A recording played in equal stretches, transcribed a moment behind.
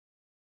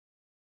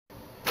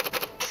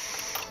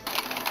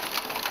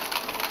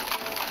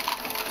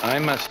I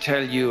must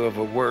tell you of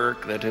a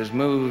work that has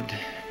moved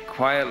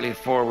quietly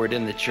forward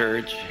in the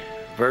church,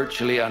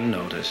 virtually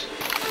unnoticed.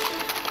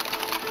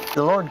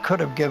 The Lord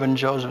could have given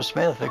Joseph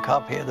Smith a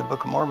copy of the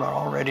Book of Mormon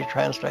already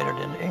translated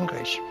into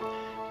English,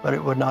 but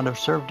it would not have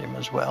served him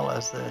as well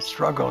as the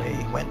struggle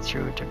he went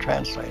through to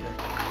translate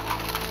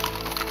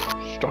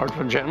it. Start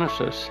with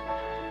Genesis.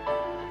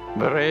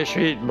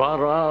 Bereshit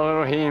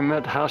bara Elohim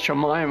et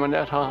hashamayim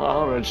et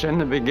haaretz. In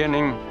the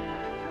beginning,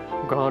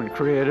 God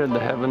created the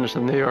heavens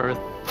and the earth.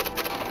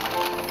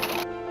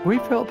 We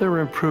felt there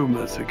were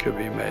improvements that could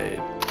be made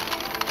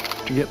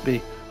to get the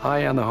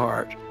eye and the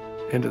heart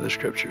into the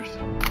Scriptures.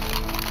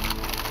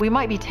 We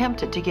might be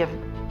tempted to give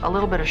a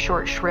little bit of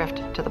short shrift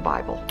to the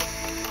Bible.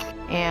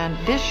 And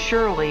this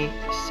surely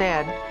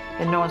said,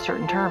 in no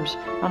uncertain terms,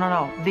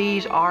 no,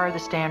 these are the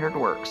standard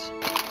works.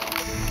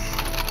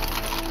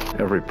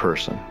 Every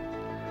person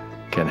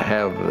can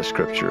have the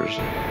Scriptures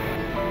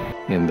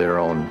in their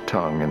own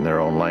tongue, in their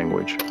own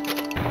language.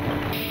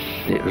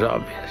 It was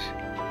obvious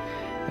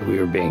that we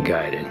were being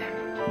guided.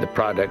 The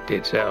product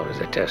itself is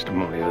a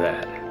testimony of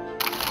that.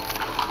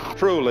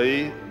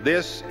 Truly,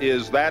 this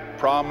is that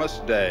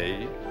promised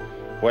day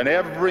when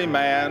every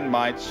man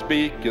might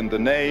speak in the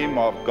name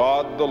of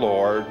God the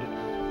Lord,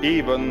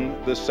 even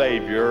the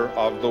Savior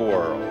of the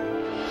world.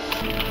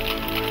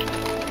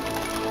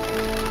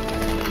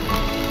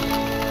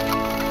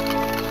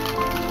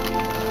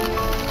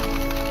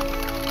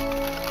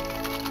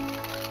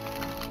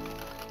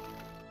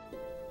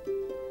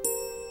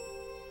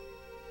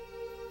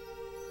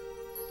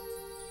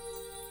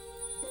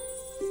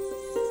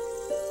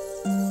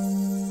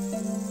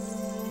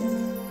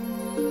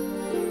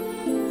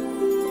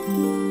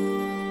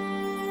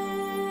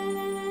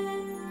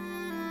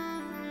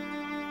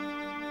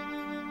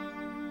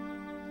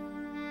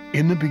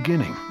 In the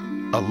beginning,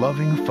 a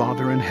loving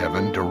Father in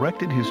heaven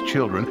directed his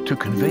children to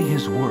convey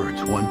his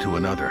words one to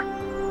another.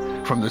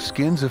 From the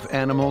skins of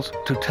animals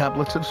to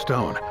tablets of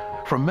stone,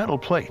 from metal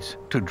plates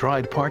to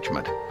dried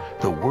parchment,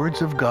 the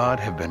words of God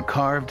have been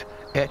carved,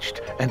 etched,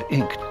 and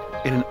inked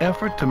in an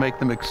effort to make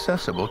them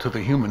accessible to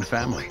the human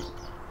family.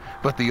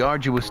 But the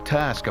arduous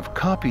task of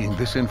copying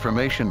this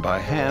information by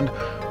hand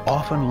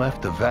often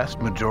left the vast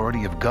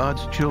majority of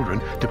God's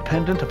children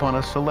dependent upon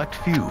a select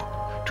few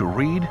to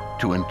read,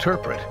 to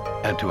interpret,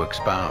 and to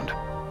expound.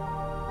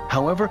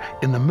 However,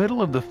 in the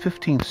middle of the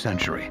 15th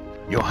century,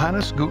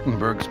 Johannes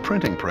Gutenberg's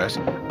printing press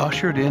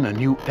ushered in a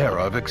new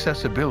era of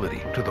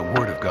accessibility to the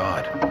Word of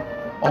God.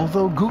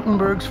 Although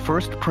Gutenberg's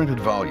first printed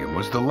volume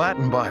was the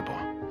Latin Bible,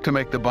 to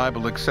make the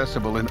Bible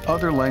accessible in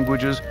other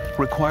languages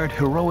required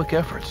heroic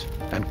efforts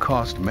and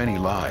cost many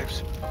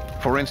lives.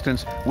 For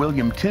instance,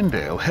 William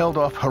Tyndale held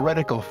off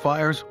heretical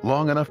fires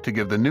long enough to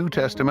give the New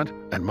Testament,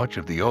 and much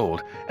of the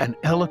Old, an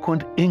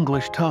eloquent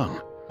English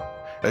tongue.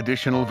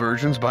 Additional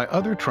versions by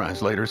other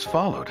translators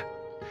followed.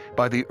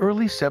 By the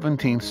early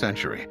 17th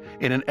century,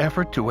 in an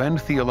effort to end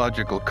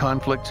theological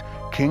conflicts,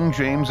 King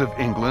James of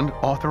England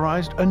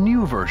authorized a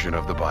new version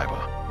of the Bible.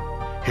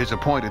 His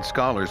appointed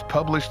scholars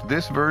published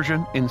this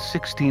version in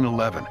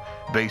 1611,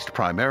 based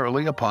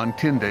primarily upon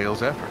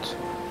Tyndale's efforts.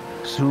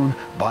 Soon,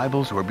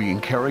 Bibles were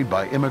being carried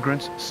by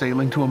immigrants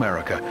sailing to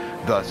America,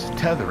 thus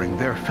tethering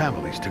their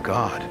families to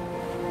God.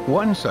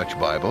 One such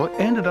Bible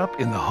ended up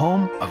in the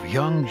home of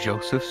young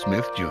Joseph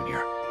Smith,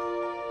 Jr.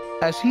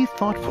 As he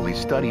thoughtfully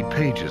studied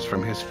pages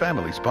from his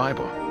family's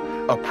Bible,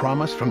 a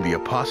promise from the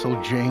Apostle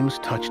James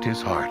touched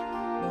his heart.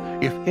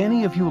 If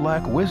any of you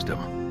lack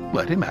wisdom,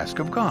 let him ask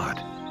of God.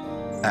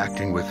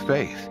 Acting with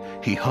faith,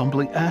 he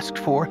humbly asked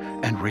for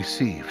and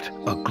received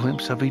a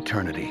glimpse of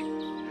eternity.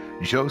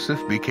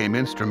 Joseph became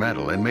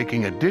instrumental in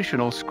making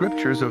additional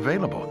scriptures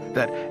available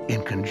that,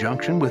 in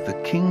conjunction with the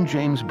King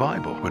James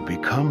Bible, would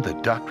become the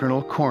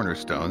doctrinal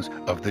cornerstones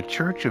of the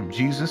Church of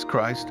Jesus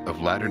Christ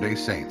of Latter-day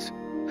Saints.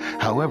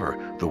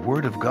 However, the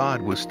Word of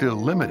God was still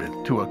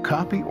limited to a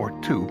copy or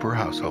two per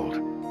household.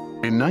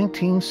 In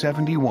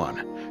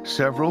 1971,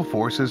 several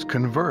forces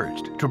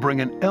converged to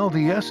bring an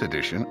LDS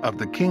edition of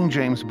the King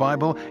James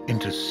Bible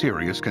into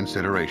serious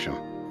consideration.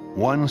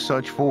 One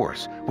such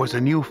force was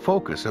a new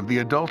focus of the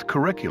adult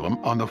curriculum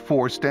on the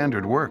 4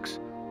 standard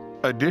works.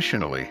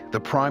 Additionally, the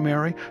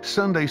primary,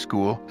 Sunday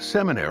school,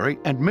 seminary,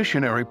 and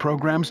missionary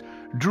programs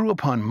drew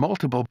upon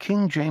multiple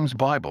King James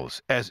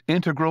Bibles as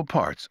integral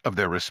parts of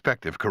their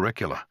respective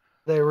curricula.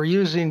 They were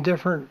using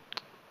different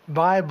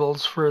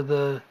Bibles for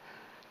the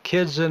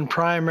kids in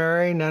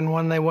primary, and then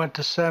when they went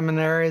to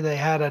seminary, they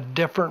had a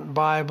different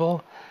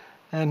Bible.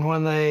 And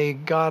when they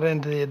got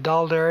into the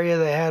adult area,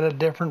 they had a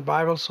different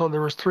Bible. So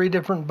there was 3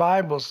 different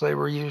Bibles they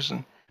were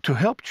using. To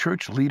help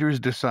church leaders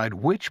decide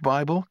which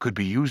Bible could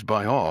be used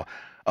by all,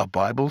 a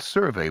Bible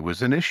survey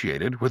was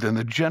initiated within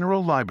the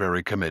General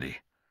Library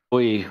Committee.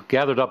 We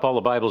gathered up all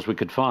the Bibles we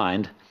could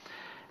find,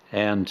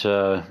 and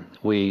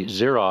we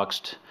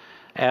Xeroxed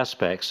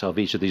aspects of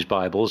each of these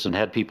Bibles and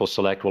had people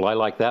select, well, I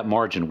like that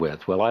margin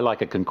width. Well, I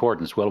like a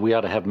concordance. Well, we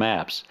ought to have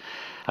maps.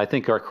 I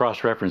think our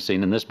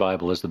cross-referencing in this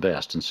Bible is the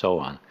best, and so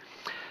on.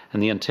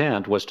 And the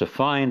intent was to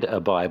find a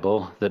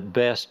Bible that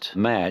best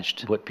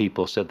matched what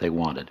people said they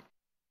wanted.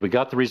 We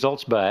got the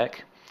results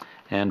back,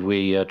 and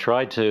we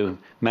tried to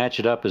match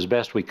it up as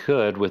best we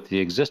could with the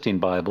existing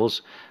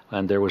Bibles,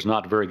 and there was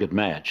not a very good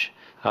match.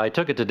 I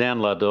took it to Dan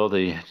Ludlow,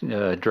 the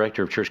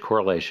director of Church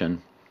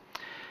Correlation,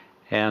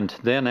 and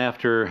then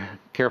after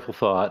careful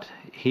thought,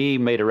 he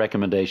made a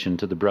recommendation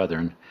to the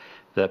brethren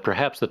that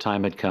perhaps the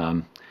time had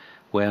come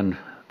when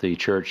the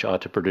church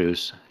ought to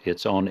produce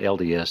its own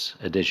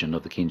LDS edition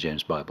of the King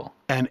James Bible.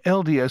 An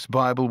LDS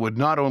Bible would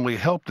not only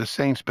help the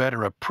saints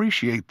better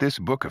appreciate this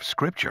book of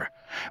Scripture,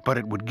 but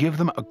it would give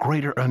them a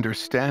greater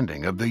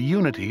understanding of the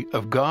unity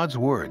of God's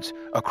words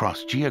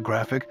across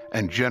geographic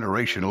and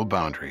generational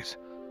boundaries.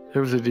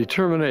 There was a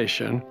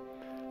determination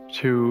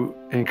to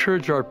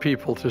encourage our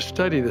people to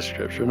study the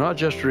Scripture, not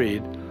just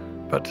read,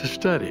 but to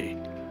study.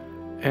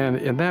 And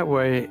in that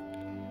way,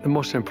 the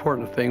most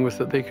important thing was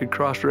that they could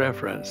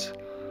cross-reference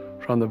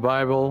from the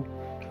Bible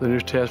to the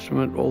New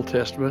Testament, Old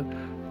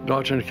Testament,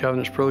 Doctrine and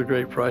Covenants, Pearl of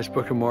Great Price,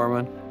 Book of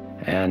Mormon.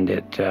 And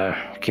it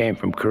came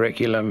from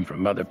curriculum,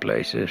 from other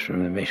places,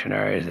 from the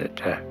missionaries,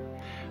 that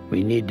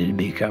we needed to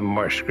become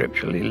more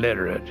scripturally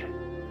literate.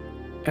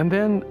 And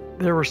then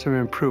there were some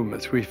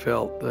improvements we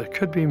felt that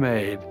could be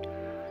made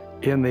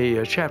in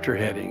the chapter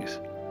headings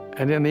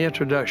and in the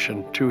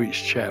introduction to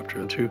each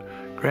chapter to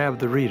grab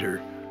the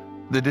reader.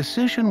 The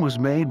decision was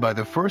made by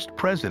the First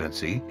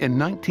Presidency in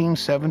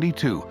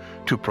 1972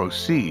 to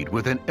proceed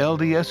with an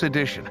LDS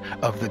edition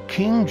of the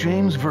King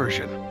James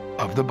Version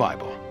of the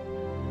Bible.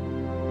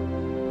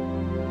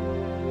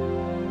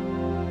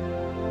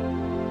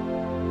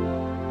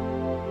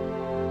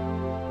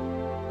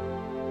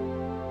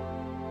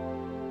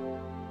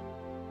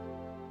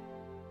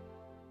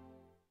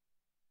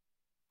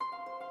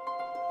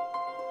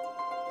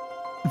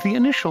 The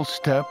initial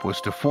step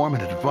was to form an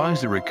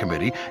advisory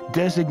committee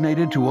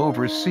designated to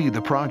oversee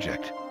the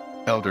project.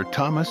 Elder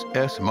Thomas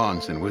S.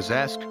 Monson was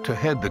asked to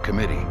head the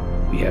committee.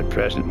 We had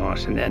President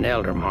Monson and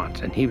Elder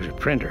Monson. He was a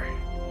printer,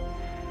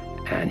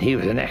 and he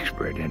was an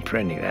expert in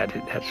printing.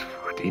 That's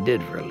what he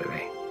did for a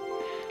living.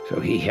 So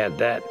he had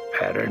that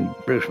pattern.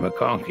 Bruce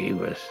McConkie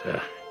was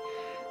the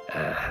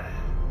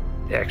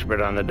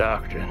expert on the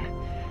doctrine,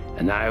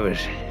 and I was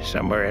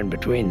somewhere in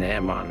between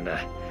them on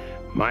the.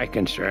 My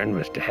concern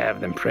was to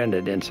have them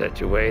printed in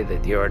such a way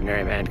that the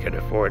ordinary man could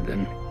afford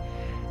them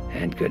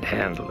and could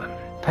handle them.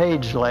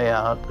 Page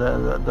layout,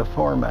 the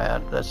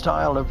format, the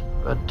style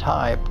of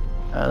type,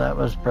 that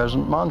was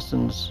President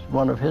Monson's,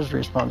 one of his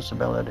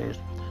responsibilities.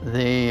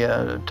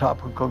 The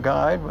topical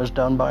guide was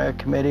done by a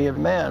committee of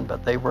men,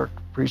 but they worked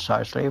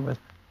precisely with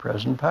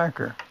President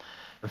Packer.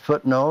 The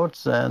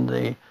footnotes and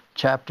the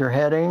chapter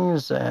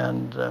headings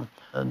and the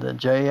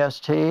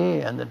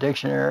JST and the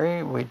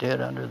dictionary we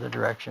did under the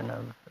direction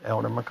of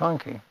Elder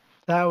McConkie.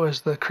 That was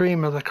the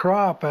cream of the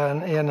crop,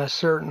 and in a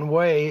certain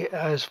way,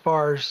 as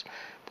far as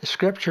the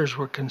scriptures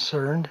were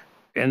concerned.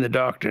 In the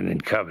Doctrine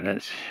and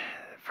Covenants,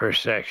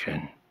 first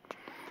section,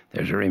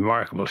 there's a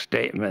remarkable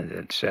statement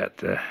that set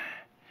the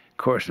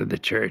course of the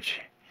church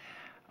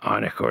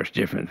on a course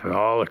different from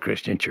all the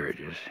Christian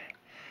churches.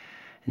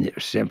 And it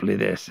was simply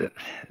this,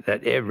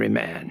 that every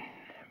man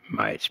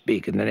might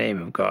speak in the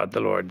name of God the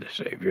Lord, the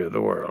Savior of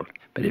the world.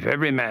 But if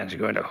every man's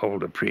going to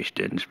hold a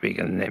priesthood and speak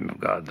in the name of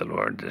God the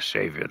Lord, the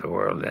Savior of the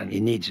world, then he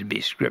needs to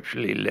be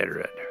scripturally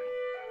literate.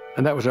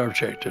 And that was our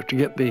objective, to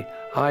get the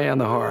eye and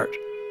the heart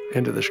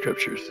into the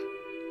Scriptures.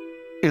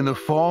 In the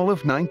fall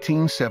of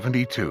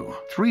 1972,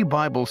 3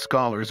 Bible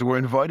scholars were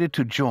invited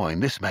to join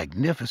this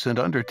magnificent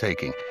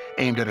undertaking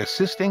aimed at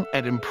assisting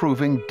and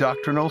improving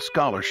doctrinal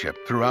scholarship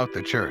throughout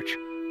the church.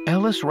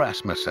 Ellis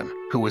Rasmussen,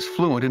 who was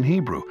fluent in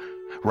Hebrew,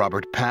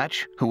 Robert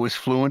Patch, who was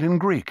fluent in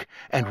Greek,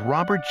 and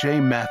Robert J.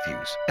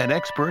 Matthews, an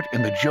expert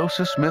in the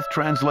Joseph Smith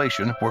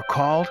translation, were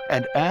called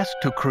and asked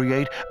to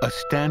create a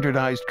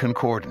standardized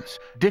concordance,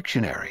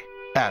 dictionary,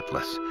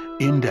 atlas,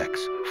 index,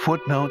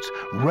 footnotes,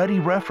 ready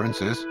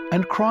references,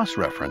 and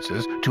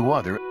cross-references to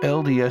other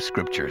LDS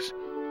scriptures.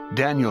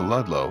 Daniel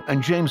Ludlow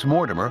and James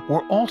Mortimer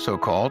were also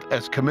called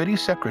as committee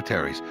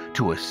secretaries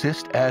to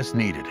assist as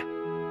needed.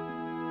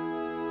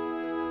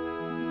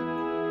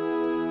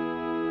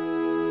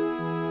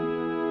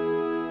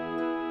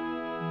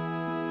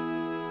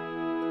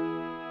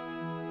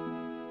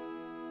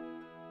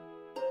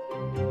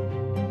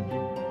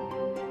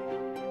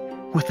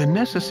 With the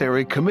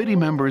necessary committee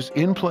members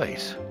in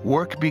place,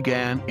 work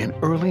began in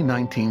early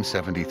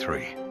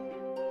 1973.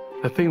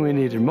 The thing we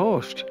needed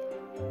most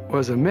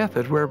was a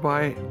method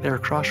whereby they're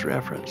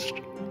cross-referenced.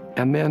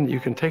 And then you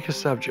can take a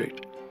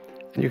subject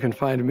and you can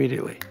find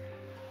immediately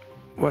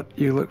what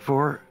you look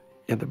for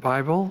in the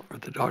Bible or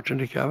the Doctrine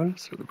and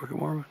Covenants or the Book of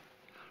Mormon,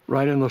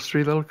 right in those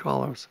 3 little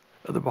columns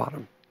at the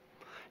bottom.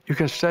 You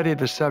can study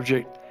the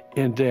subject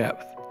in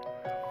depth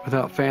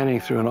without fanning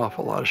through an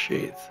awful lot of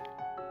sheets.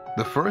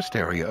 The first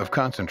area of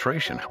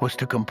concentration was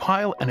to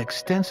compile an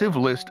extensive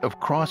list of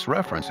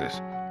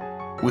cross-references.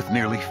 With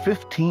nearly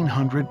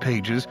 1,500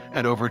 pages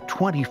and over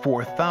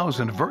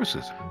 24,000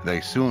 verses, they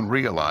soon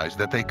realized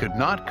that they could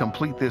not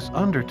complete this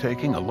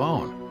undertaking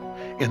alone.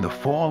 in the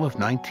fall of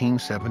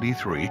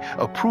 1973,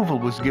 approval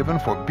was given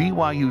for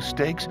BYU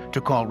stakes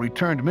to call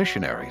returned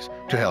missionaries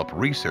to help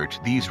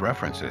research these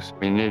references.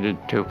 We needed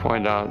to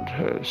point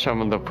out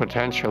some of the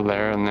potential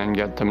there and then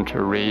get them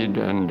to read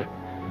and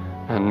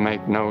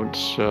make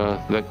notes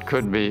that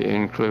could be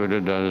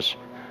included as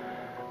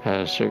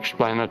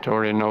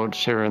explanatory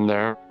notes here and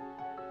there.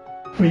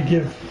 We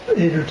give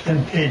 8 or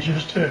 10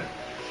 pages to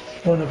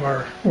one of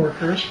our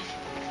workers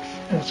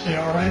and say,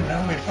 all right,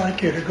 now we'd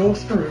like you to go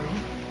through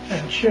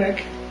and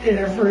check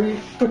every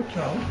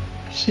footnote,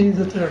 see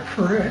that they're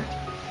correct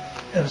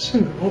and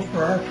suitable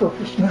for our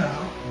purpose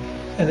now.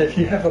 And if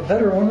you have a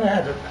better one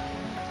added,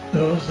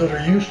 those that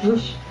are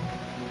useless,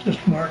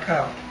 just mark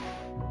out.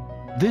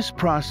 This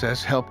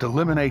process helped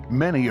eliminate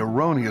many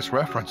erroneous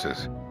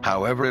references.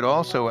 However, it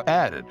also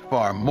added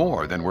far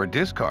more than were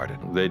discarded.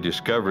 They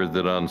discovered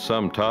that on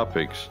some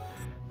topics,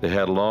 they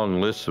had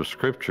long lists of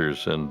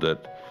scriptures, and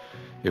that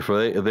if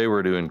they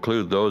were to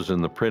include those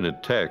in the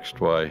printed text,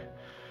 why,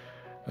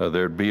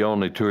 there'd be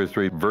only 2 or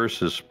 3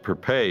 verses per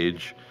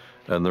page,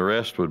 and the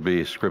rest would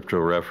be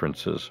scriptural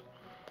references.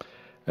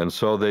 And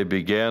so they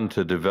began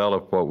to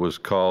develop what was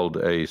called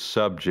a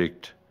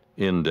subject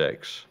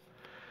index,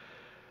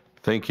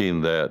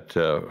 thinking that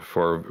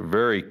for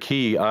very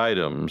key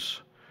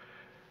items,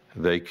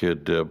 they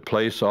could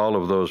place all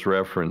of those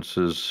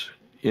references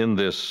in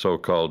this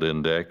so-called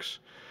index,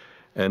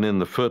 and in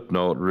the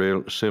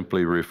footnote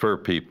simply refer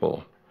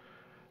people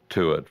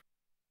to it.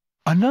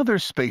 Another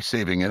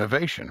space-saving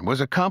innovation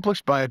was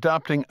accomplished by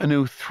adopting a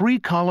new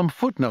 3-column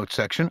footnote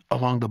section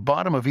along the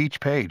bottom of each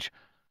page.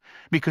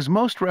 Because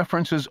most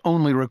references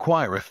only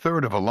require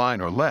 1/3 of a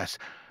line or less,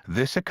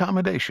 this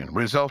accommodation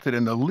resulted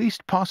in the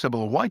least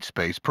possible white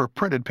space per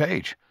printed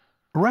page.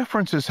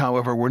 References,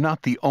 however, were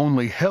not the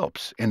only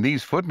helps in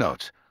these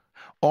footnotes.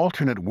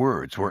 Alternate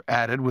words were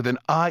added with an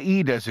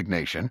IE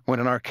designation when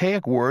an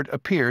archaic word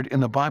appeared in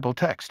the Bible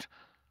text.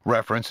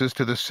 References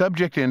to the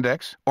subject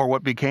index, or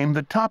what became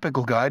the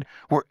topical guide,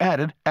 were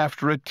added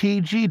after a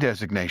TG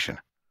designation.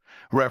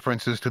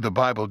 References to the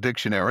Bible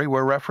dictionary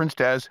were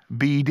referenced as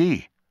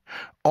BD.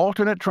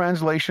 Alternate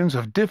translations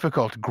of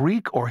difficult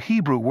Greek or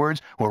Hebrew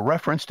words were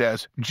referenced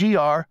as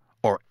GR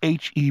or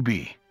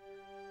HEB.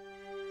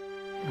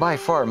 By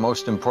far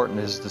most important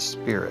is the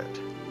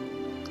spirit.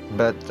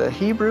 But the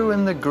Hebrew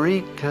and the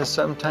Greek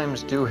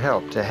sometimes do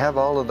help. To have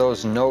all of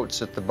those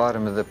notes at the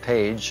bottom of the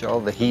page, all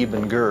the Heb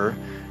and Gur,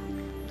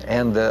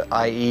 and the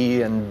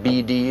IE and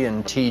BD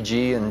and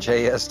TG and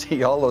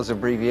JST, all those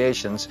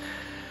abbreviations.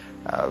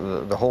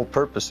 The whole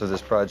purpose of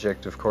this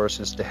project, of course,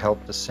 is to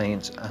help the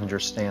saints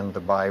understand the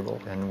Bible,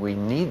 and we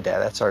need that.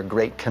 That's our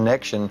great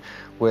connection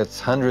with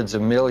hundreds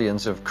of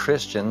millions of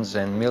Christians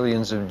and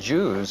millions of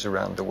Jews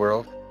around the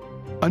world.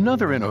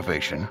 Another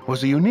innovation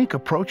was a unique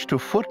approach to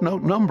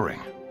footnote numbering.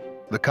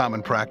 The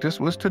common practice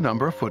was to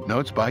number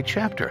footnotes by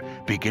chapter,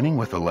 beginning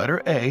with the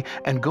letter A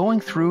and going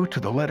through to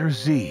the letter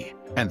Z,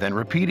 and then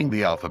repeating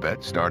the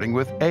alphabet, starting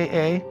with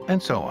AA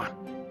and so on.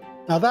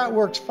 Now that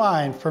works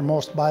fine for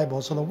most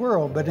Bibles of the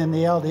world, but in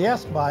the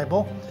LDS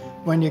Bible,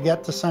 when you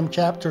get to some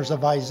chapters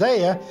of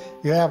Isaiah,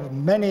 you have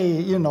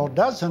many,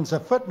 dozens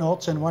of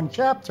footnotes in one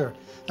chapter.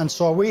 And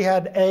so we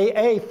had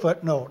AA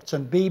footnotes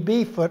and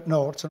BB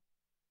footnotes.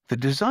 The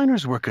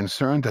designers were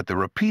concerned that the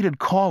repeated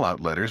call-out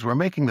letters were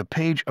making the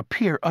page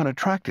appear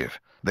unattractive.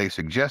 They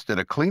suggested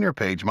a cleaner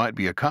page might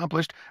be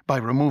accomplished by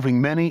removing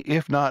many,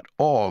 if not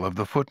all, of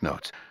the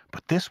footnotes,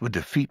 but this would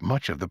defeat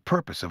much of the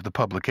purpose of the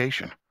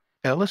publication.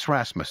 Ellis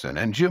Rasmussen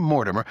and Jim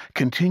Mortimer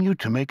continued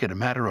to make it a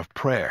matter of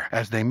prayer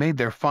as they made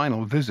their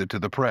final visit to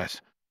the press.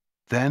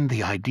 Then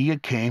the idea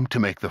came to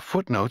make the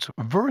footnotes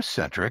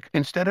verse-centric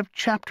instead of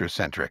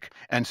chapter-centric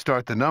and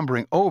start the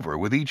numbering over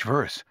with each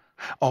verse.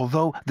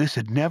 Although this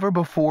had never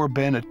before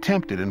been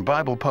attempted in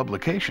Bible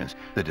publications,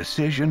 the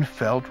decision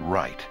felt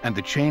right, and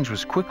the change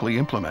was quickly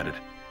implemented.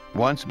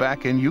 Once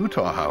back in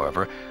Utah,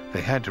 however,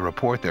 they had to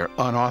report their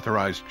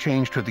unauthorized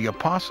change to the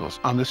apostles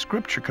on the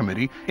Scripture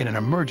Committee in an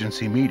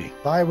emergency meeting.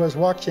 I was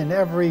watching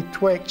every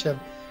twitch of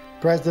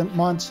President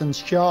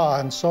Monson's jaw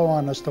and so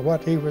on as to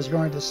what he was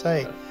going to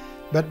say.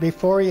 But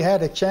before he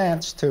had a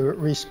chance to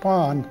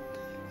respond,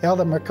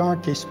 Elder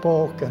McConkie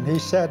spoke, and he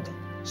said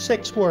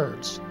 6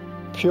 words: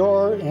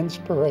 pure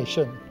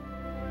inspiration.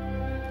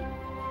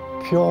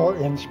 Pure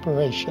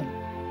inspiration.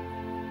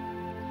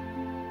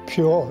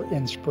 Pure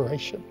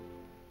inspiration.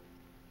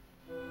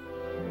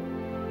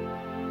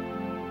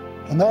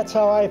 And that's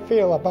how I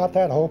feel about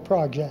that whole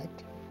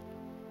project.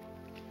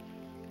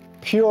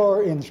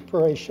 Pure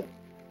inspiration.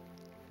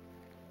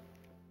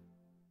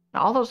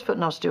 All those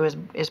footnotes do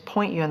is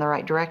point you in the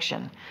right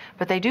direction,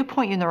 but they do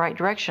point you in the right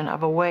direction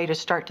of a way to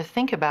start to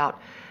think about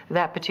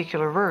that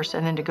particular verse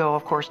and then to go,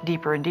 of course,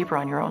 deeper and deeper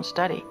on your own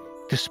study.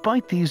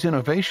 Despite these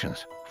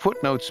innovations,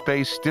 footnote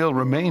space still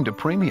remained a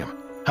premium.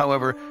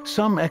 However,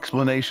 some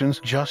explanations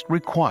just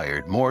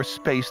required more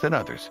space than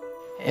others.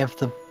 If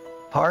the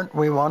part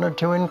we wanted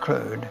to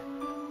include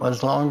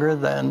was longer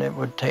than it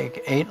would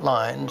take 8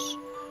 lines,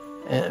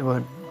 it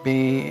would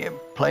be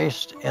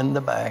placed in the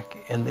back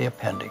in the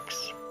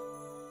appendix.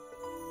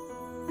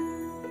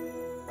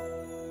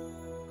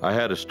 I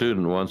had a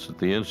student once at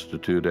the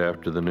Institute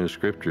after the New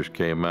Scriptures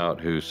came out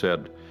who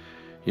said,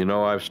 you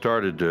know, I've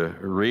started to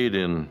read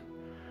in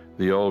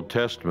the Old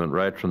Testament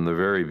right from the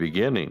very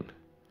beginning.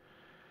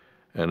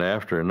 And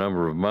after a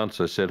number of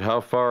months, I said,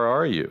 how far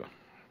are you?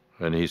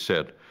 And he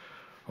said,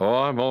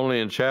 oh, I'm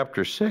only in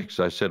chapter 6.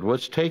 I said,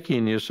 what's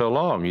taking you so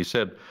long? He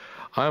said,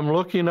 I'm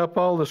looking up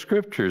all the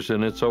scriptures,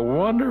 and it's a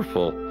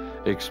wonderful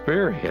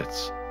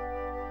experience.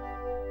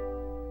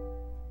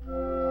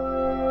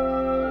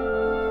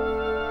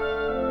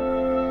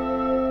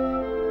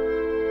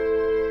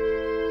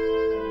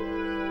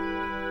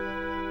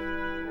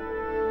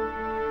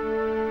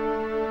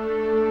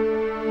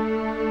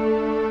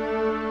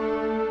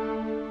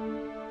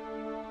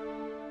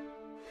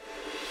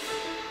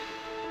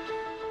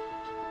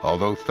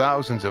 Although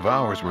thousands of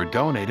hours were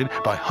donated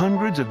by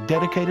hundreds of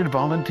dedicated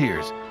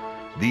volunteers,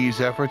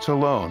 these efforts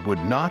alone would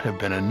not have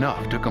been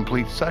enough to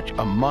complete such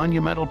a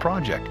monumental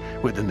project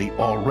within the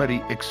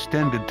already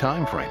extended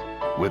time frame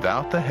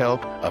without the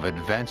help of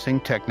advancing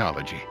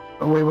technology.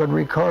 We would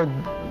record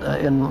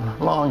in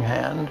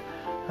longhand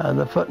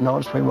the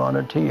footnotes we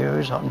wanted to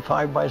use on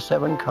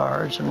 5x7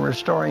 cards, and we're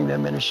storing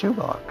them in a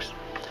shoebox.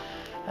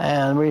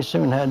 And we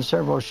soon had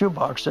several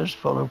shoeboxes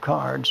full of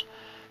cards.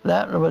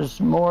 That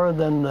was more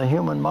than the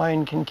human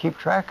mind can keep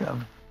track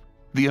of.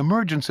 The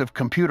emergence of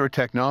computer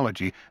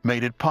technology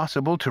made it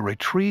possible to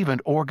retrieve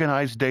and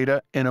organize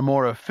data in a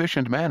more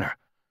efficient manner.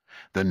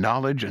 The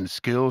knowledge and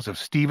skills of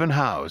Stephen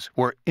Howes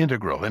were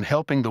integral in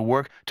helping the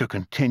work to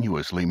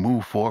continuously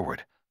move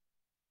forward.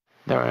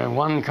 There was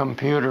one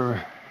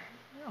computer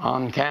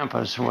on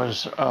campus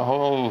was a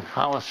whole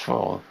house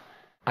full.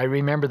 I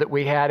remember that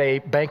we had a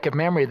bank of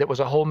memory that was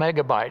a whole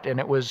megabyte,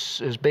 and it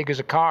was as big as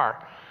a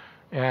car.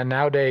 And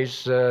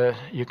nowadays,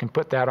 you can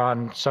put that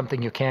on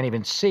something you can't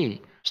even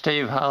see.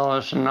 Steve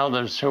Hollis and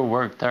others who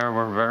worked there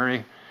were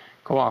very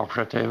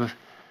cooperative.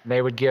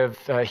 They would give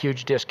a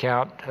huge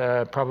discount,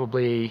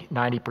 probably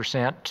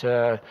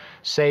 90%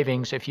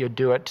 savings if you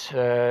do it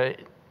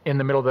in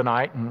the middle of the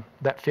night, and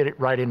that fit it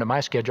right into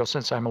my schedule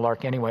since I'm a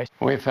lark anyway.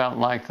 We felt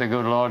like the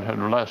good Lord had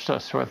blessed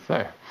us with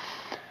the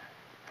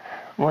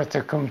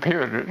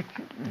computer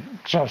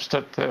just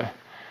at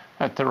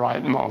the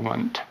right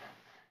moment.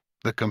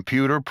 The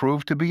computer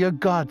proved to be a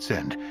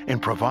godsend in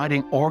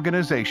providing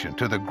organization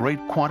to the great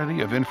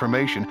quantity of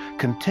information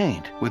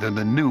contained within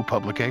the new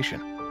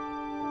publication.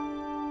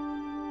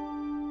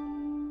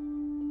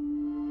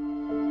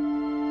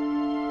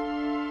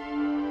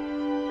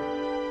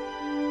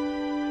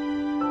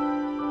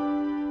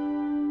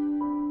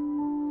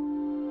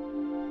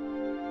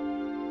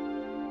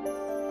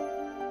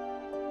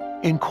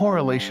 In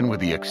correlation with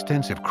the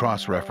extensive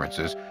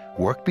cross-references,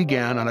 work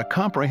began on a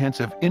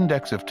comprehensive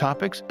index of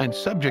topics and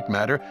subject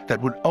matter that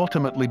would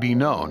ultimately be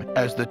known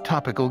as the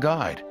Topical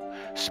Guide.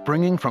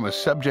 Springing from a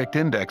subject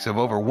index of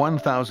over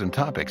 1,000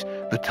 topics,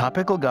 the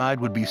Topical Guide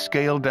would be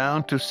scaled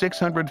down to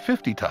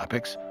 650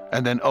 topics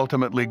and then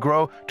ultimately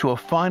grow to a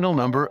final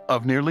number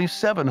of nearly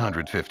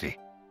 750.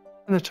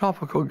 And the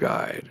Topical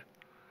Guide,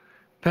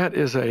 that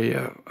is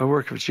a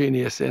work of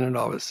genius in and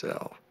of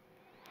itself.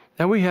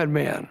 Now, we had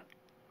men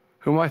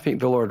whom I think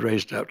the Lord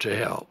raised up to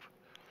help.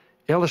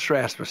 Ellis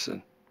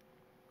Rasmussen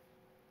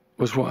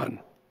was one.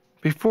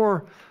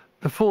 Before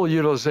the full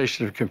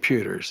utilization of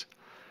computers,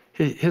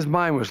 his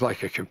mind was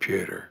like a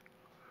computer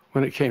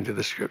when it came to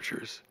the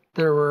scriptures.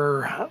 There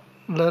were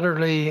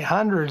literally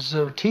hundreds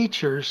of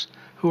teachers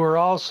who were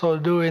also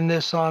doing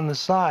this on the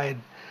side,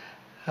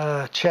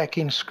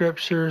 checking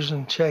scriptures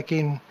and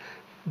checking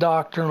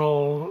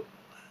doctrinal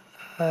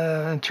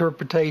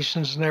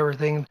interpretations and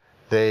everything.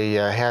 They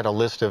had a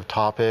list of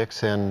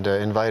topics and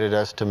invited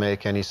us to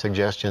make any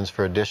suggestions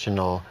for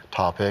additional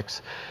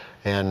topics.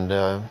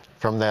 And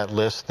from that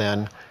list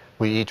then,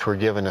 we each were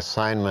given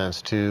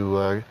assignments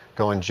to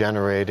go and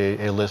generate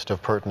a list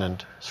of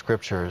pertinent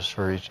scriptures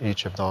for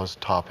each of those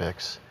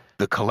topics.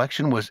 The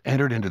collection was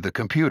entered into the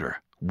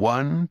computer,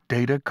 one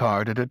data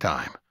card at a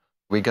time.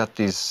 We got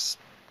these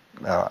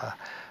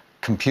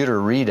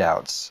computer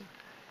readouts,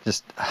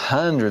 just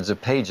hundreds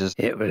of pages.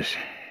 It was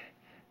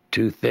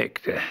too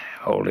thick to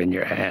hold in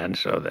your hand,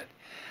 so that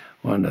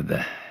one of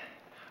the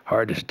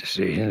hardest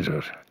decisions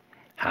was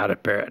how to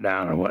pare it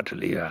down and what to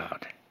leave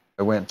out.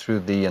 I went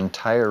through the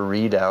entire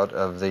readout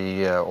of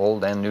the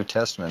Old and New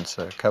Testaments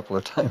a couple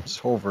of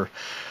times over,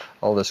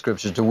 all the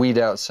scriptures, to weed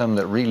out some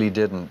that really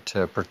didn't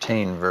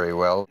pertain very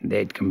well.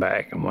 They'd come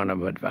back and one of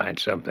them would find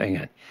something,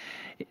 and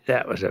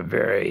that was a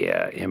very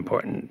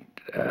important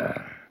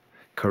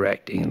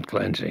correcting and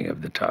cleansing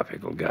of the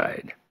Topical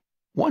Guide.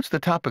 Once the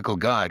Topical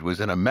Guide was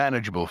in a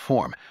manageable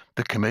form,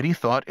 the committee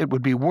thought it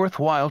would be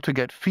worthwhile to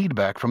get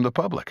feedback from the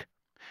public.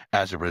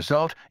 As a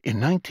result, in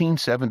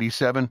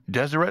 1977,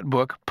 Deseret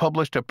Book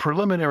published a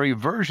preliminary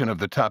version of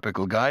the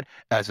Topical Guide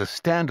as a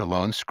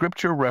standalone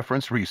scripture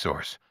reference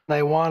resource.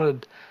 They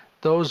wanted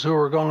those who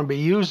were going to be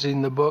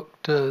using the book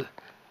to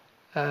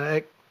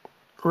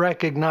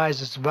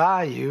recognize its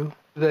value.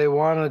 They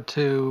wanted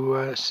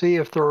to see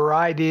if there were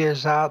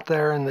ideas out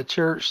there in the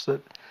church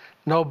that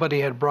nobody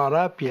had brought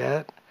up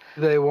yet.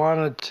 They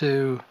wanted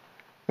to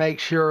make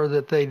sure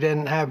that they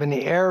didn't have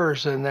any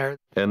errors in there.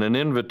 And an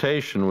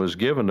invitation was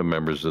given to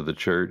members of the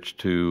church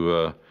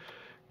to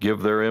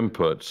give their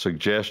input,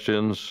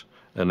 suggestions.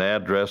 An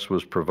address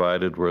was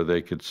provided where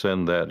they could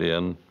send that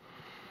in.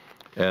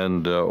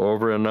 And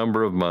over a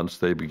number of months,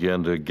 they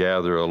began to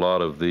gather a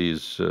lot of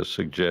these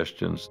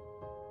suggestions.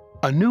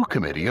 A new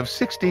committee of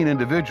 16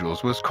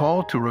 individuals was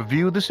called to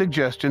review the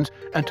suggestions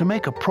and to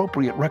make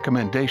appropriate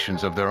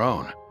recommendations of their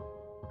own.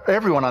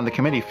 Everyone on the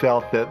committee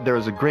felt that there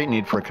was a great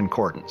need for a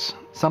concordance,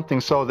 something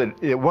so that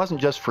it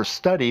wasn't just for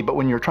study, but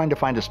when you're trying to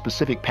find a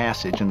specific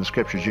passage in the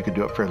scriptures, you could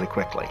do it fairly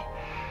quickly,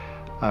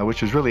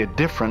 which is really a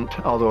different,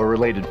 although a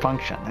related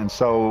function. And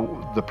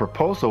so the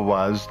proposal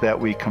was that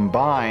we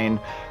combine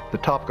the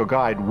topical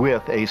guide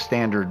with a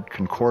standard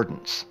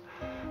concordance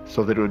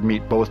so that it would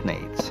meet both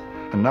needs.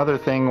 Another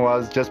thing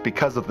was, just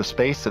because of the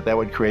space that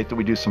would create, that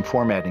we do some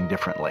formatting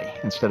differently.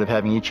 Instead of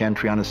having each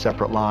entry on a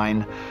separate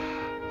line,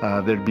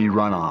 there'd be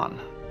run-on.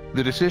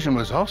 The decision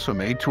was also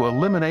made to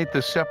eliminate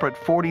the separate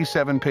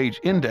 47-page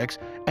index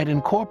and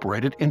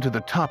incorporate it into the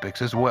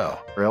topics as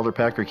well. Elder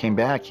Packer came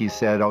back, he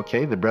said,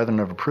 okay, the brethren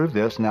have approved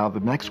this, now the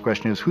next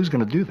question is, who's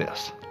going to do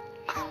this?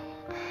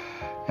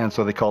 And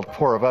so they called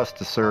 4 of us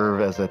to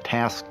serve as a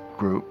task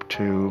group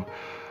to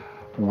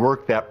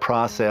work that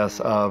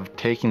process of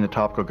taking the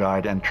topical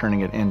guide and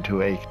turning it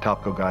into a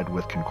topical guide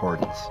with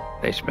concordance.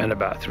 They spent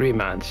about 3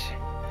 months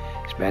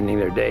spending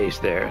their days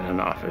there in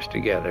an office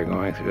together,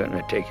 going through it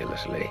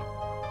meticulously.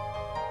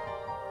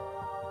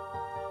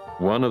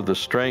 One of the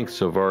strengths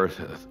of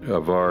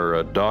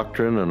our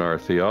doctrine and our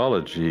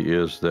theology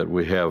is that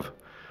we have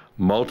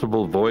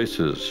multiple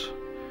voices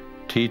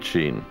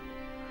teaching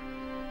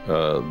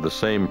the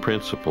same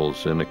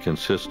principles in a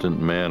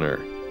consistent manner.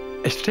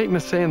 A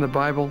statement, say, in the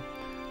Bible,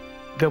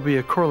 there'll be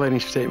a correlating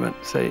statement,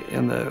 say,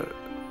 in the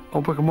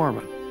old Book of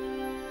Mormon,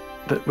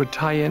 that would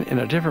tie in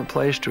a different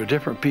place to a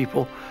different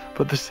people,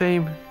 but the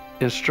same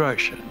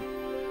instruction.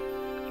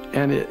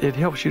 And it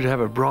helps you to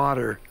have a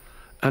broader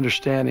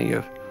understanding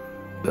of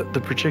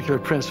the particular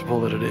principle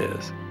that it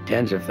is.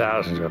 Tens of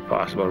thousands of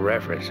possible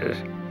references.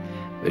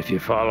 But if you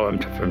follow them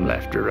from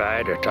left to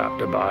right or top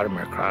to bottom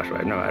or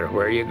crosswise, no matter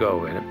where you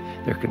go in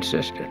them, they're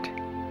consistent.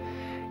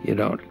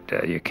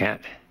 You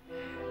can't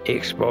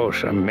expose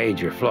some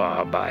major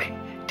flaw by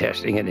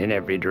testing it in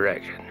every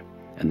direction.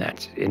 And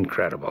that's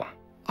incredible.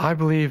 I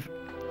believe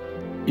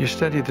you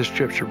study the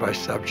scripture by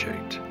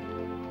subject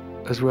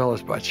as well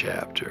as by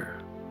chapter,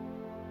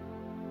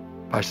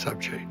 by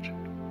subject.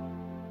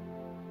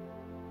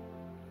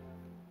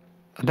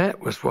 And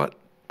that was what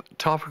the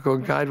topical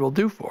guide will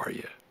do for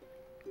you.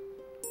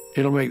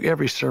 It'll make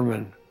every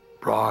sermon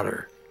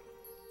broader.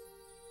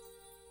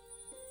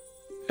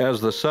 As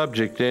the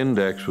subject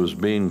index was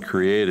being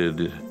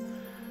created,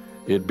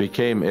 it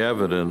became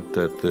evident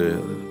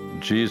that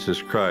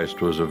Jesus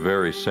Christ was a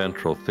very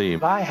central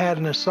theme. I had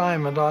an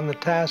assignment on the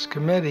task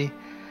committee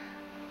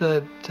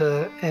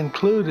that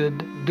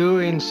included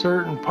doing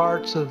certain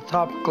parts of the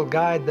topical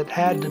guide that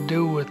had to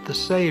do with the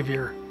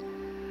Savior.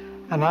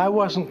 And I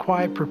wasn't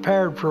quite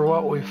prepared for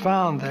what we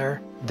found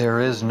there. There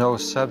is no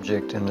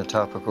subject in the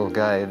topical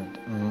guide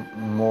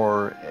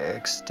more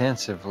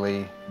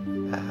extensively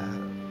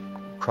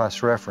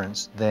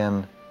cross-referenced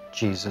than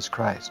Jesus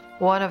Christ.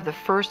 One of the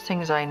first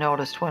things I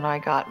noticed when I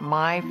got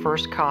my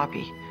first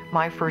copy,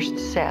 my first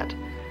set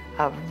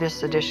of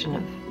this edition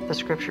of the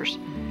Scriptures,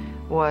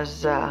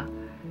 was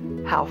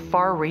how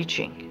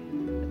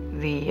far-reaching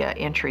the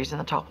entries in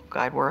the topical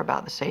guide were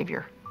about the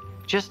Savior.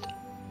 Just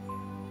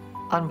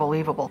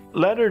unbelievable.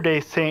 Latter-day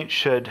Saints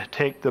should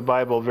take the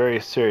Bible very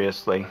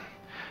seriously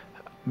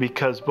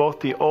because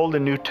both the Old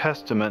and New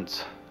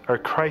Testaments are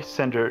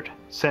Christ-centered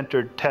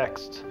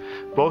texts.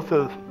 Both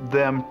of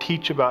them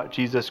teach about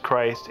Jesus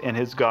Christ and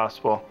His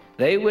gospel.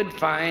 They would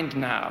find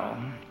now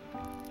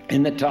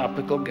in the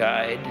topical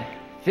guide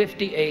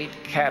 58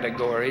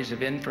 categories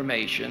of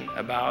information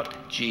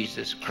about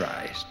Jesus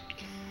Christ.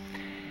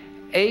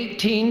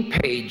 18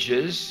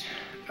 pages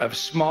of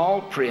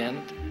small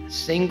print,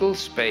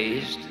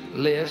 single-spaced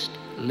list,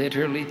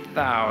 literally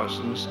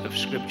thousands of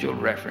scriptural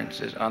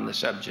references on the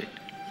subject.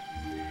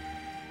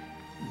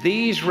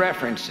 These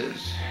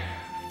references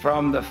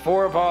from the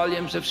 4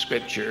 volumes of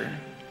Scripture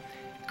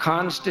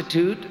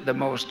constitute the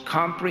most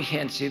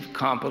comprehensive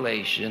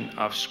compilation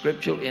of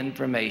scriptural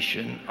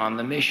information on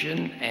the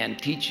mission and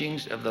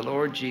teachings of the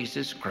Lord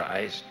Jesus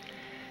Christ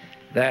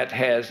that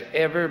has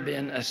ever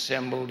been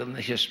assembled in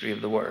the history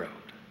of the world.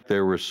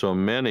 There were so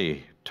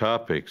many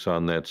topics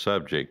on that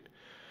subject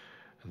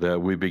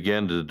that we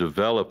began to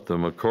develop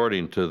them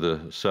according to the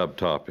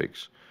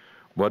subtopics.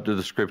 What do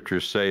the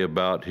scriptures say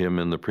about him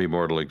in the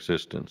premortal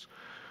existence?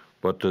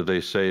 What do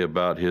they say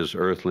about his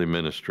earthly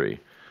ministry?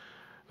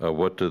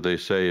 What do they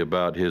say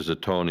about his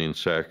atoning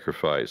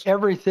sacrifice?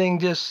 Everything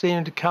just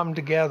seemed to come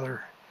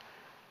together.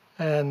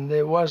 And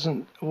it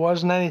wasn't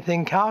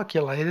anything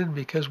calculated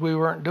because we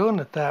weren't doing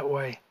it that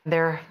way.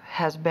 There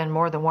has been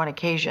more than one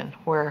occasion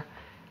where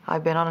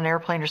I've been on an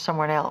airplane or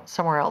somewhere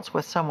else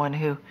with someone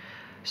who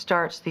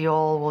starts the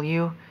old, well,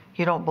 you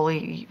don't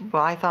believe,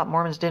 well, I thought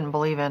Mormons didn't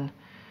believe in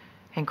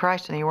in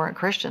Christ and you weren't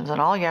Christians, and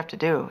all you have to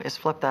do is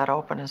flip that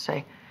open and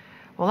say,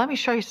 well, let me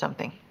show you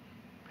something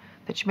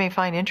that you may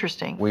find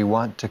interesting. We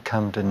want to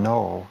come to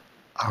know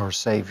our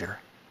Savior,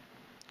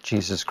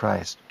 Jesus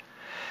Christ.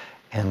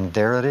 And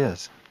there it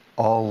is,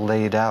 all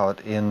laid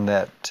out in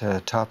that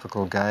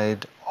topical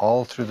guide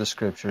all through the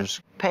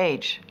Scriptures.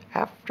 Page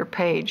after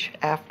page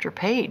after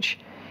page.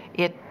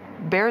 It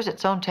bears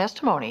its own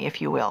testimony,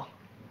 if you will,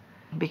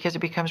 because it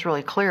becomes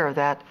really clear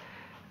that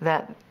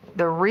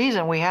the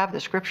reason we have the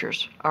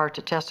Scriptures are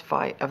to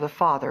testify of the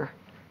Father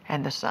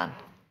and the Son.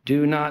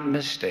 Do not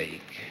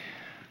mistake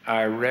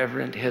our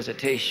reverent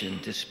hesitation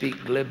to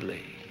speak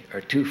glibly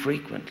or too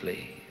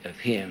frequently of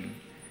him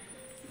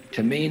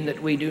to mean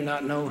that we do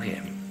not know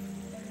him.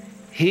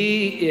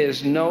 He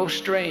is no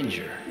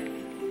stranger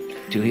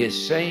to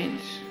his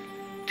saints,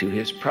 to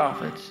his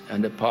prophets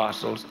and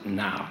apostles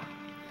now.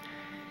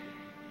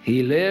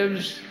 He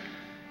lives.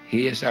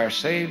 He is our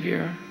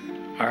Savior,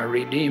 our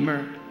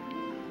Redeemer,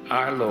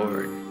 our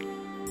Lord.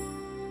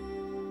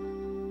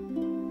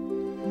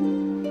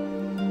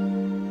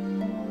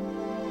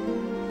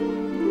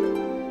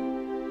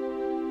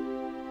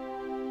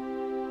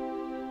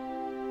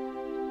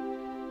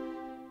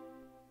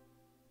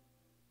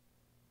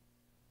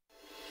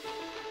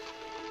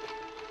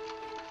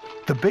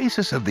 The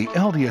basis of the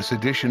LDS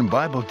edition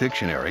Bible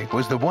dictionary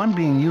was the one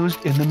being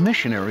used in the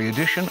missionary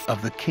edition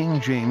of the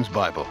King James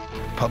Bible,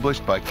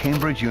 published by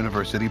Cambridge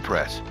University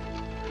Press.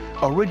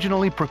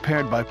 Originally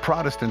prepared by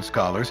Protestant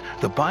scholars,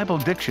 the Bible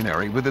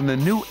dictionary within the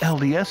new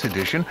LDS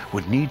edition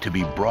would need to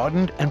be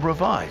broadened and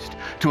revised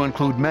to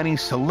include many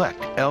select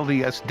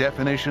LDS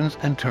definitions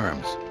and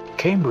terms.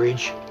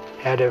 Cambridge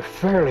had a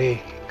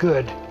fairly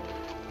good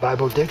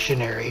Bible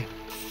dictionary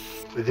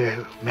with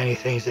many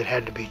things that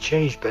had to be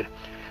changed, but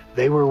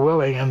they were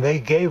willing and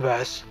they gave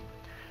us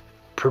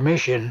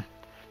permission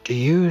to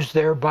use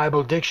their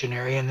Bible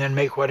dictionary and then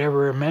make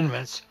whatever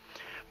amendments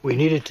we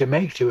needed to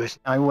make to it.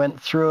 I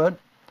went through it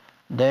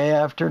day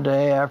after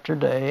day after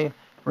day,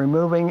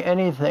 removing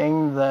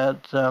anything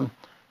that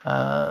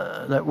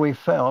that we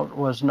felt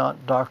was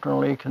not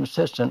doctrinally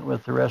consistent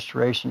with the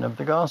restoration of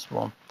the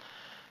gospel.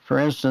 For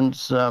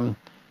instance,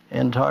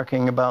 in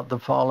talking about the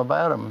fall of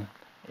Adam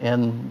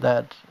in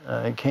that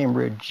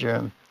Cambridge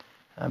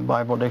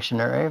Bible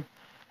dictionary,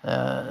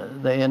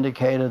 they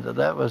indicated that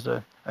that was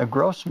a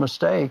gross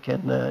mistake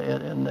in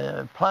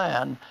the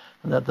plan,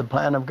 that the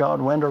plan of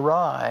God went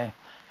awry.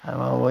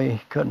 Well,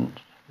 we couldn't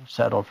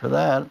settle for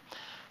that.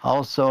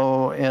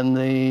 Also, in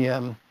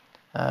the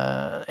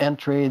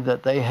entry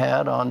that they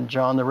had on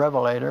John the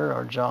Revelator,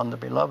 or John the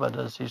Beloved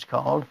as he's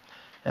called,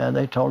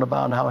 they told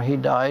about how he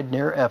died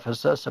near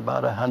Ephesus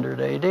about 100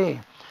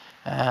 AD.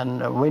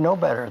 And we know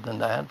better than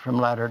that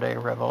from latter-day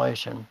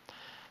revelation.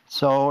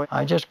 So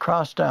I just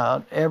crossed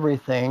out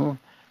everything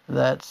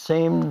that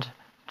seemed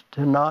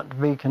to not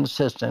be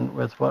consistent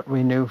with what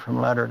we knew from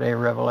latter-day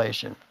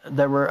revelation.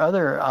 There were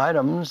other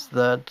items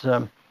that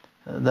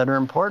are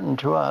important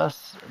to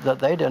us that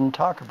they didn't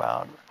talk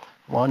about.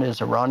 One is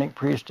Aaronic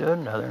priesthood,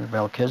 another is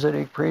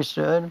Melchizedek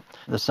priesthood,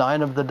 the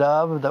sign of the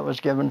dove that was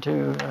given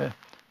to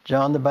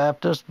John the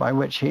Baptist, by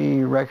which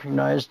he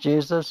recognized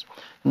Jesus.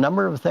 A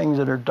number of things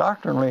that are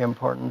doctrinally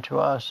important to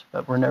us,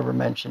 but were never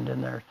mentioned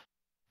in there.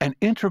 An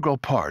integral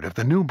part of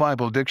the new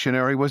Bible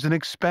dictionary was an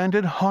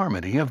expanded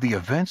harmony of the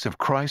events of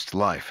Christ's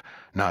life,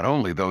 not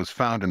only those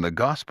found in the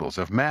Gospels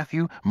of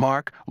Matthew,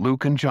 Mark,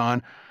 Luke, and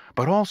John,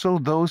 but also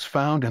those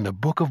found in the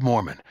Book of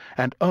Mormon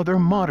and other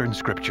modern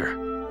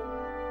scripture.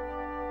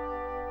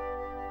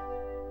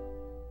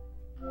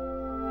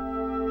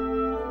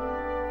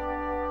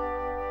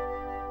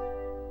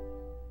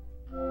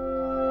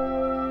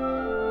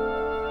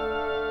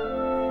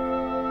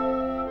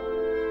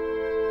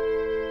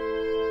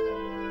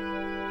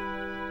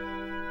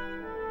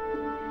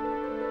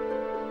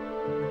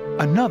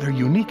 Another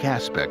unique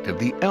aspect of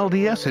the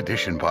LDS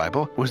edition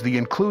Bible was the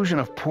inclusion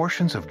of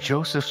portions of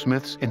Joseph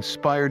Smith's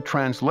inspired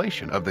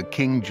translation of the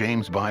King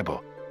James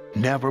Bible.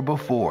 Never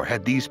before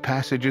had these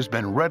passages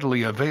been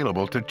readily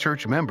available to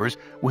church members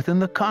within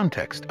the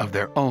context of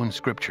their own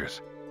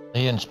scriptures.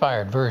 The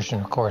inspired version,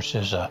 of course,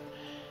 is an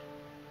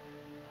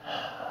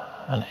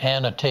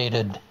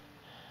annotated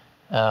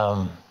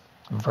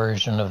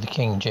version of the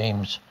King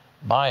James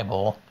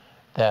Bible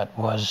that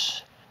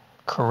was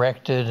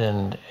corrected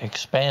and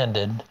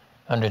expanded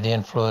under the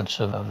influence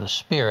of the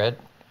Spirit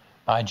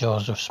by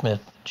Joseph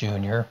Smith,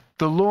 Jr.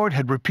 The Lord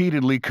had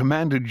repeatedly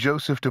commanded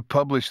Joseph to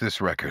publish this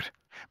record,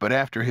 but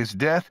after his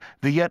death,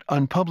 the yet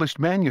unpublished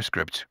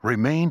manuscripts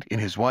remained in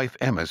his wife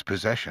Emma's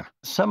possession.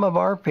 Some of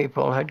our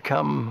people had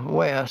come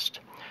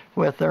west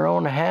with their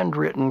own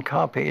handwritten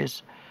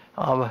copies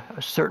of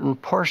certain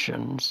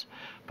portions,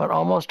 but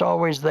almost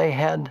always they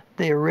had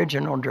the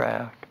original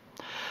draft.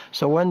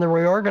 So when the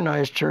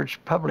reorganized church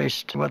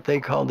published what they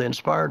called the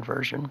inspired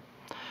version,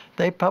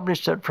 they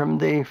published it from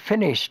the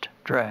finished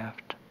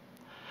draft.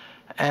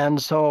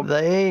 And so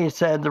they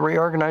said the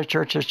reorganized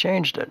church has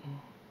changed it.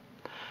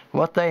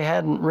 What they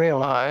hadn't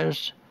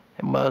realized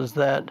was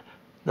that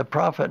the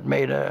prophet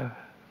made a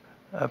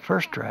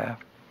first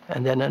draft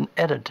and then an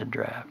edited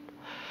draft.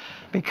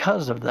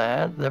 because of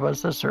that, there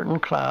was a certain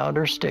cloud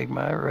or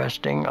stigma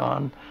resting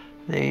on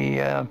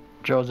the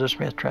Joseph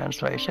Smith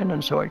translation,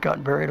 and so it got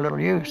very little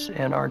use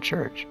in our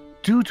church.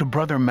 Due to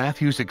Brother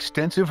Matthew's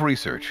extensive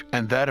research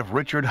and that of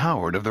Richard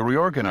Howard of the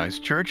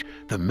Reorganized Church,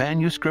 the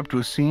manuscript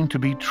was seen to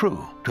be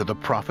true to the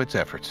prophet's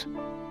efforts.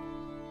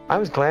 I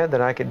was glad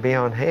that I could be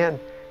on hand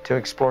to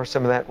explore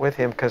some of that with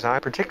him, because I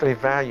particularly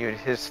valued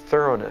his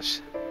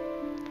thoroughness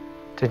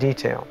to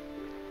detail.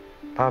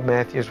 Bob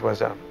Matthews was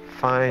a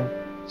fine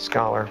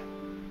scholar,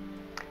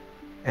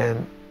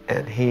 and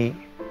he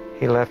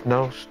left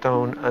no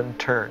stone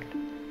unturned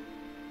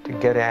to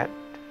get at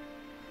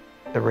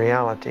the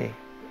reality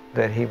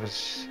that he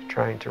was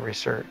trying to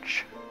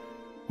research.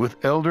 With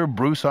Elder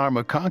Bruce R.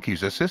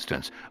 McConkey's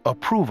assistance,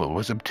 approval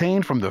was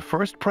obtained from the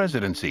First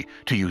Presidency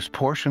to use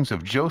portions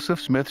of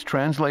Joseph Smith's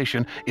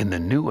translation in the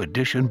New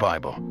Edition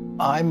Bible.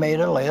 I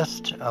made a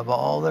list of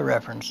all the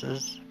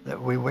references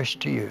that we wish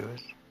to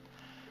use,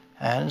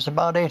 and it's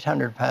about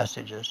 800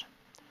 passages.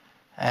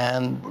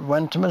 And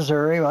went to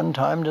Missouri one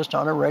time just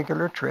on a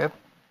regular trip,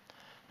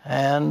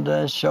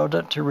 and showed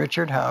it to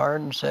Richard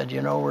Howard and said,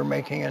 you know, we're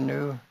making a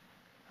new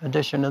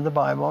edition of the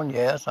Bible. And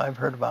yes, I've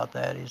heard about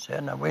that, he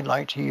said. Now, we'd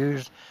like to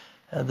use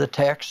the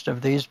text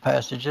of these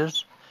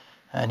passages.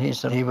 And he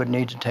said he would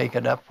need to take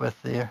it up with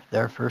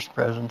their First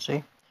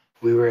Presidency.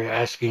 We were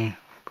asking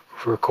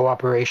for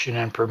cooperation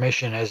and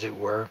permission, as it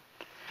were.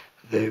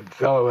 The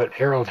fellow at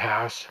Herald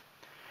House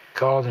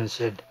called and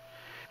said,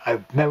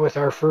 I've met with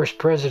our First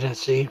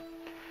Presidency,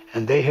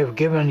 and they have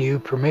given you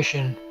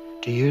permission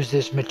to use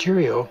this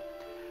material,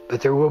 but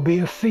there will be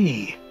a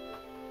fee.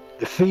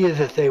 The fee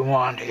that they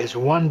want is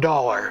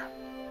 $1.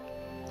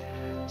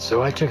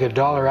 So I took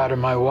 $1 out of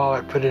my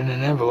wallet, put it in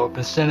an envelope,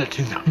 and sent it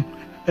to them.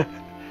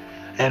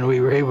 And we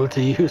were able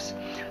to use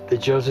the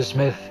Joseph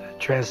Smith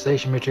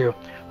translation material,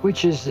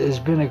 which has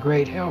been a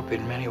great help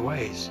in many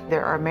ways.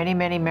 There are many,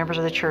 many members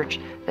of the church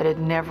that had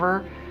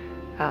never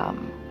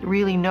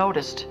really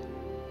noticed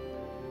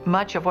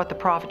much of what the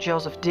prophet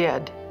Joseph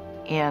did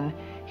in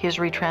his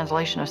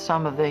retranslation of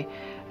some of the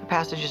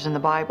passages in the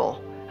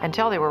Bible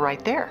until they were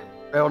right there.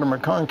 Elder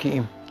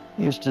McConkey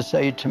used to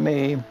say to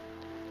me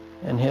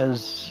in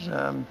his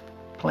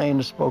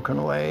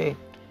plain-spoken way,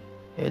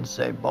 he'd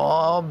say,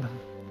 Bob,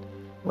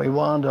 we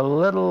want a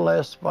little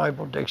less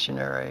Bible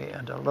dictionary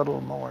and a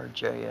little more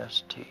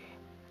JST.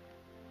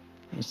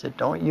 He said,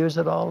 don't use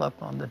it all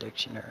up on the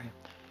dictionary.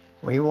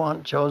 We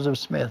want Joseph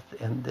Smith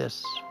in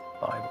this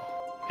Bible.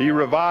 He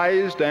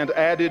revised and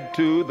added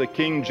to the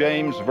King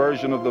James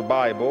Version of the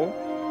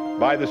Bible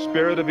by the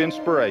Spirit of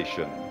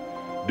inspiration,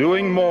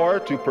 doing more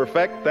to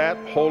perfect that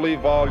holy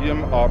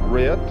volume of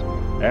writ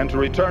and to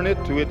return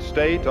it to its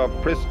state of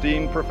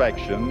pristine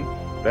perfection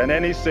than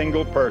any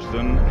single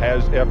person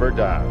has ever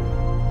done.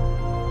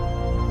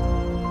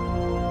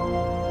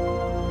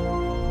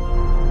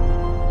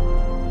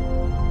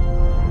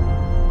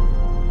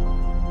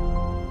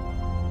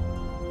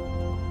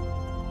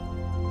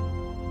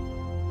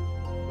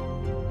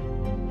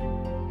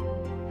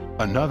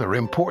 Another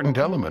important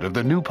element of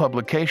the new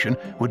publication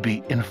would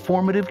be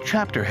informative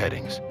chapter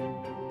headings.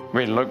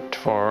 We looked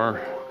for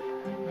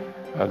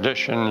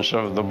editions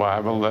of the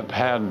Bible that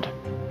had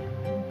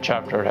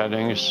chapter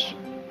headings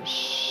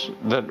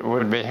that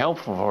would be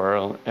helpful for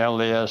an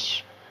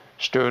LDS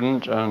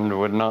student and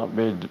would not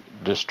be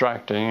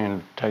distracting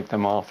and take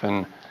them off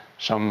in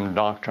some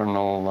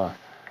doctrinal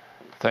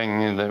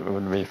thing that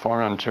would be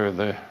foreign to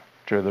the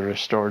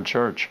restored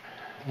church.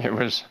 It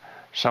was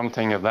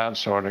something of that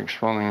sort,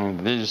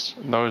 explaining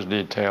those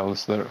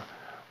details that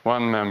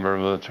one member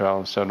of the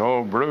 12 said,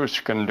 oh, Bruce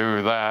can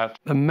do that.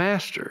 The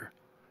master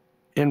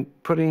in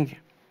putting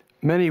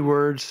many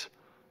words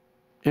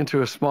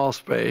into a small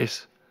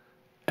space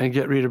and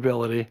get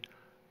readability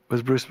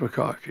was Bruce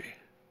McConkey.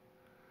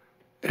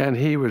 And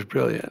he was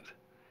brilliant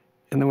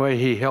in the way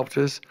he helped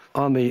us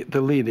on the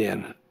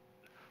lead-in.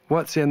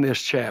 What's in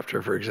this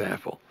chapter, for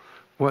example?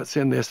 What's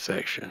in this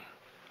section?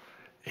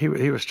 He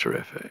was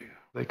terrific.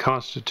 They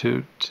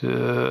constitute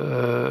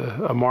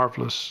a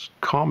marvelous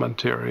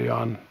commentary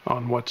on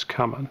what's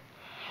coming.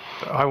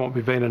 I won't be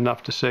vain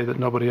enough to say that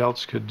nobody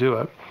else could do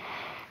it,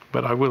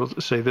 but I will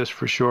say this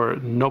for sure,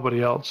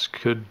 nobody else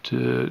could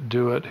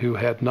do it who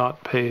had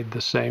not paid the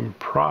same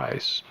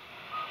price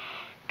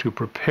to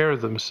prepare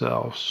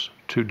themselves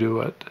to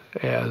do it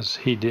as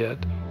he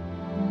did.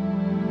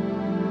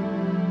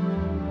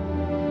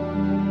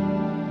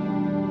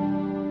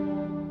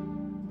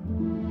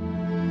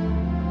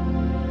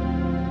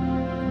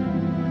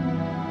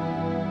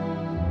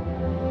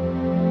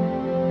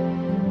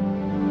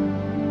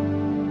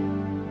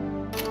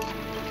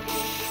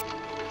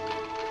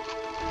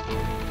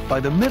 By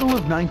the middle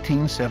of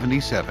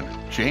 1977,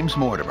 James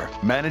Mortimer,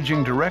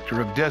 managing director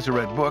of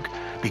Deseret Book,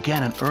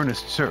 began an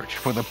earnest search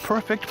for the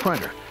perfect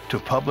printer to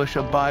publish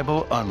a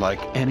Bible unlike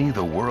any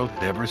the world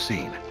had ever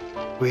seen.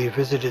 We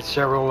visited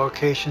several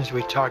locations.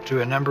 We talked to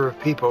a number of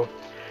people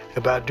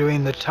about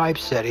doing the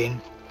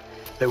typesetting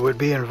that would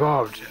be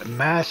involved. A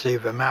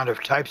massive amount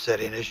of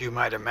typesetting, as you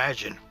might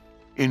imagine.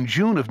 In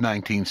June of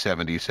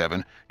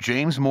 1977,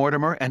 James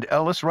Mortimer and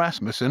Ellis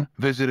Rasmussen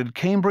visited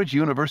Cambridge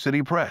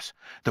University Press,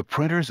 the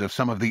printers of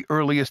some of the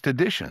earliest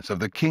editions of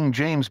the King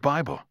James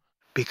Bible.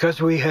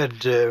 Because we had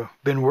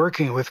been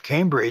working with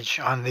Cambridge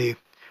on the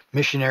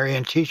missionary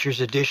and teachers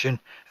edition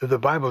of the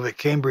Bible that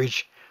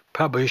Cambridge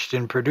published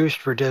and produced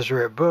for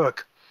Deseret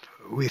Book,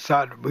 we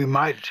thought we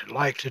might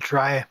like to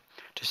try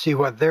to see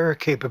what their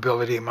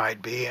capability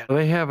might be.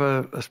 They have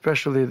a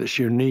specialty that's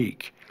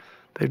unique.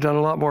 They've done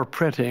a lot more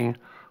printing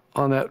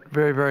on that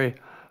very, very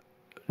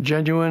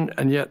genuine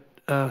and yet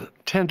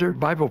tender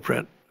Bible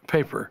print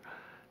paper.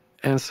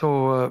 And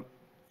so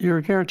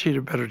you're guaranteed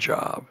a better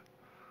job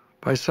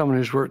by someone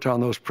who's worked on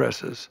those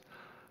presses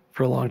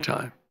for a long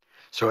time.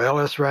 So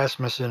Ellis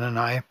Rasmussen and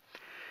I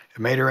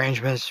made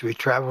arrangements. We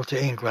traveled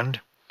to England.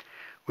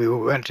 We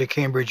went to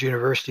Cambridge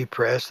University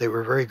Press. They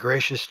were very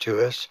gracious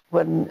to us.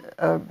 When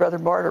Brother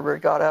Mortimer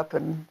got up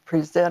and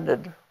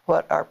presented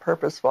what our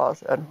purpose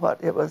was and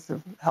what it was,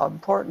 how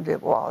important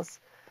it was,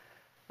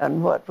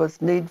 and what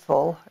was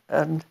needful,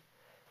 and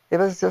it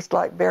was just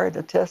like bearing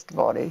a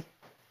testimony.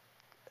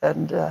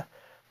 And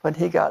when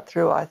he got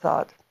through, I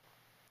thought,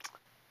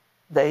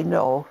 they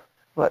know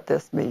what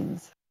this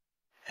means.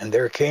 And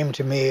there came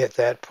to me at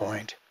that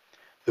point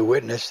the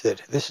witness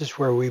that this is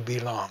where we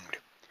belonged.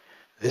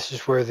 This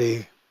is where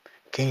the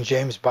King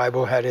James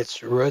Bible had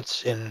its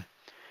roots in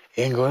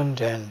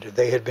England, and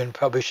they had been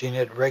publishing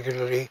it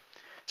regularly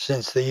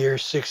since the year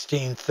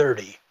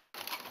 1630.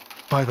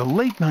 By the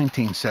late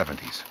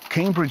 1970s,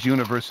 Cambridge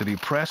University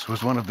Press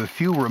was one of the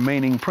few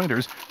remaining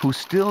printers who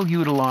still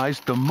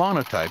utilized the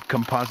monotype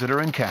compositor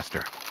and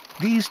caster.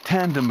 These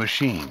tandem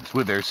machines,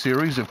 with their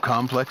series of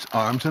complex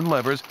arms and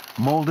levers,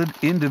 molded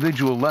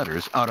individual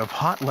letters out of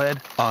hot lead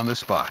on the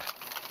spot.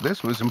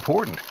 This was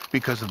important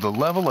because of the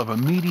level of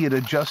immediate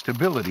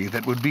adjustability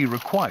that would be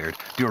required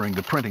during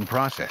the printing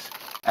process.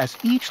 As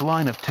each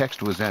line of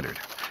text was entered,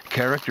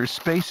 character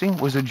spacing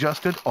was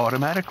adjusted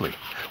automatically,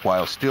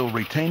 while still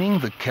retaining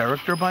the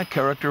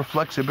character-by-character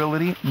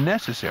flexibility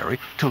necessary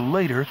to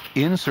later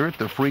insert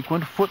the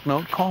frequent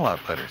footnote call-out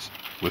letters.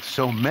 With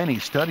so many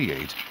study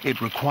aids,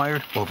 it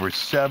required over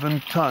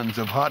 7 tons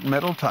of hot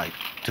metal type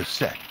to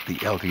set the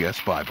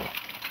LDS Bible.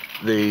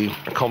 The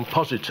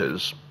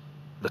compositors,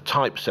 the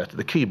typesetter,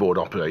 the keyboard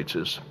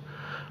operators,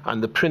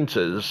 and the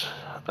printers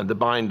and the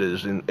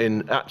binders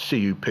at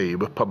CUP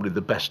were probably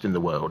the best in the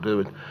world.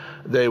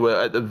 They were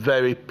at the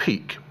very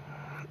peak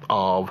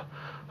of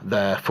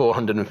their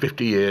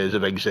 450 years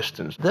of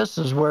existence. This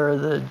is where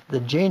the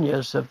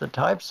genius of the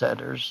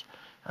typesetters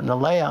and the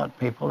layout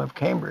people of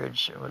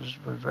Cambridge was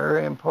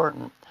very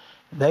important.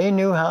 They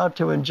knew how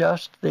to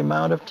adjust the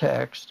amount of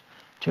text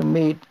to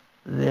meet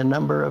the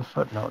number of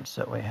footnotes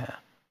that we had.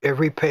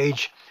 Every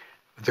page,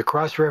 the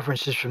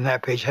cross-references from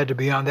that page had to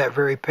be on that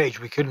very page.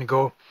 We couldn't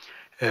go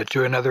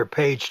to another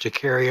page to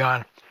carry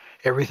on.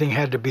 Everything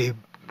had to be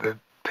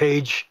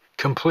page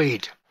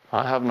complete.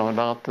 I have no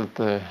doubt that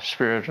the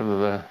Spirit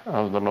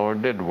of the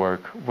Lord did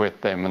work with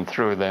them and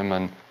through them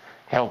and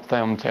help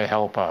them to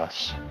help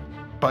us.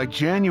 By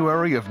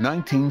January of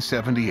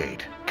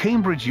 1978,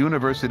 Cambridge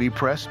University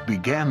Press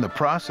began the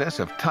process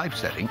of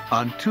typesetting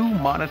on 2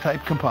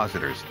 monotype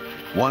compositors,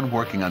 one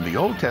working on the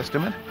Old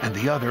Testament and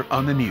the other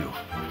on the New.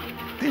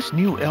 This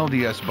new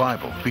LDS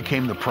Bible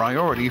became the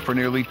priority for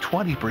nearly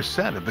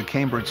 20% of the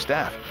Cambridge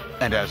staff,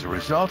 and as a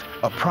result,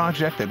 a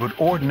project that would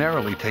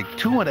ordinarily take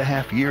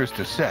 2.5 years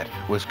to set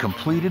was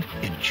completed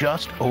in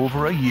just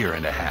over a year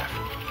and a half.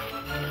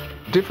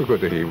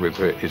 Difficulty with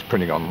it is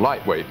printing on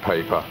lightweight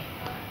paper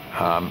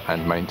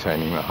and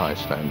maintaining the high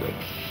standard.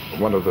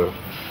 One of the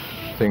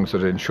things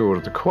that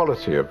ensured the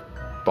quality of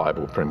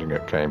Bible printing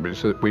at Cambridge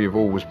is that we've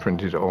always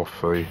printed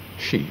off a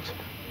sheet.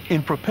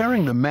 In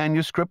preparing the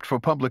manuscript for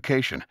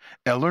publication,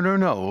 Eleanor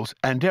Knowles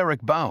and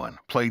Derek Bowen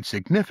played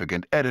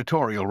significant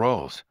editorial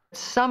roles.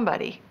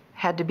 Somebody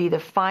had to be the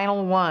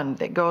final one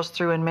that goes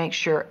through and makes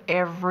sure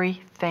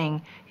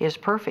everything is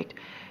perfect.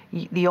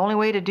 The only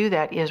way to do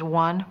that is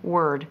 1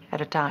 word at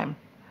a time,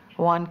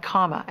 1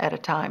 comma at a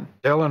time.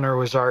 Eleanor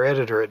was our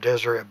editor at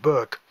Deseret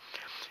Book,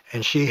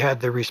 and she had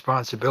the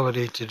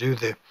responsibility to do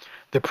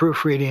the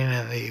proofreading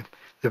and the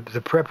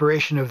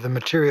preparation of the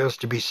materials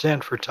to be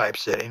sent for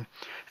typesetting,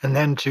 and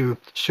then to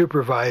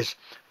supervise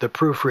the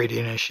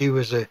proofreading, and she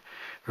was a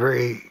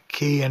very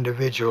key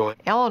individual.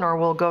 Eleanor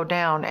will go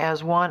down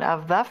as one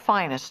of the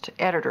finest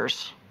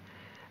editors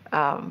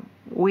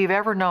we've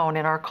ever known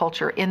in our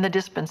culture in the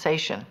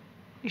dispensation.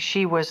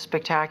 She was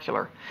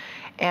spectacular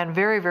and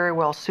very, very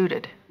well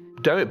suited.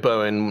 Derek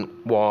Bowen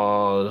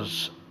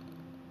was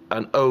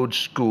an old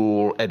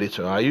school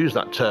editor. I use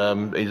that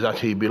term is that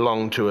he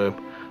belonged to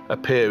a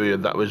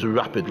period that was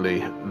rapidly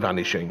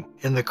vanishing.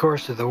 In the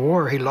course of the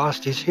war, he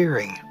lost his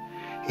hearing.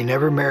 He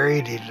never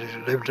married, he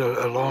lived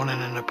alone in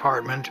an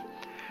apartment.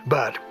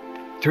 But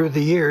through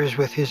the years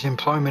with his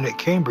employment at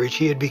Cambridge,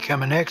 he had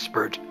become an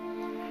expert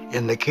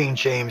in the King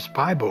James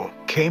Bible.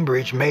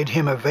 Cambridge made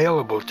him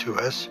available to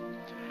us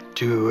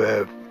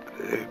to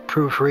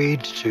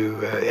proofread,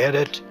 to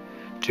edit,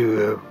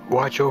 to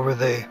watch over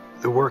the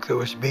work that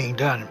was being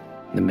done.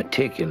 the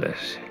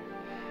meticulous,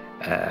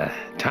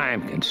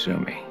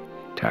 time-consuming,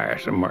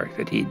 tiresome work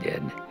that he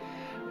did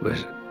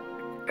was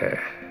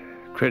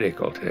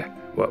critical to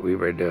what we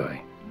were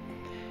doing.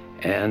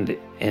 And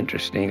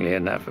interestingly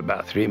enough,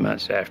 about 3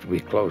 months after we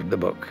closed the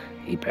book,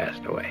 he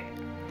passed away.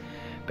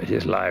 But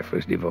his life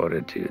was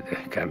devoted to the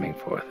coming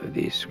forth of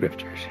these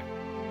scriptures.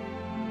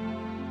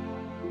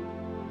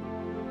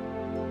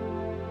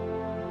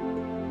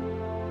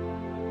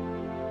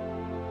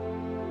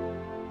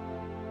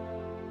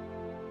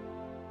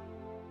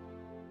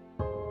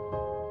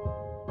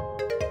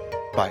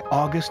 By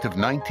August of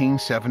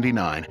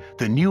 1979,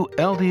 the new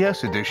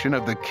LDS edition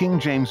of the King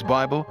James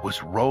Bible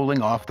was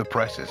rolling off the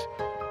presses.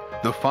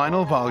 The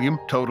final volume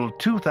totaled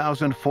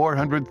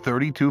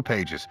 2,432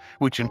 pages,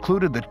 which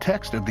included the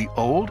text of the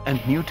Old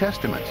and New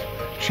Testaments,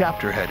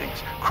 chapter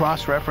headings,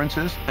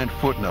 cross-references, and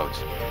footnotes,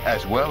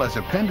 as well as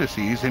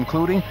appendices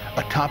including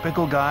a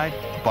topical guide,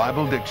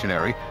 Bible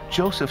dictionary,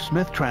 Joseph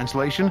Smith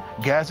translation,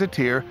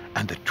 gazetteer,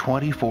 and the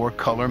 24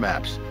 color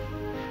maps.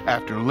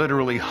 After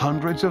literally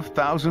hundreds of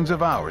thousands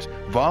of hours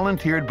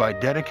volunteered by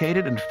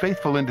dedicated and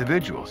faithful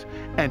individuals,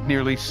 and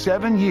nearly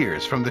 7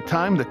 years from the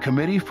time the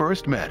committee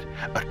first met,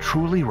 a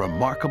truly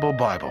remarkable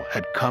Bible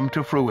had come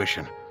to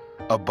fruition.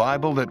 A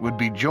Bible that would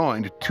be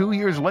joined 2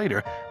 years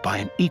later by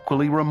an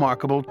equally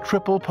remarkable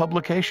triple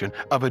publication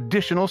of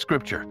additional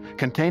scripture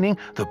containing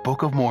the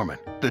Book of Mormon,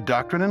 the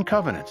Doctrine and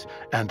Covenants,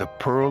 and the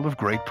Pearl of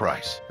Great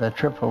Price. The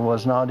triple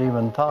was not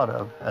even thought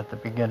of at the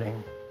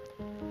beginning.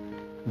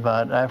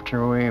 But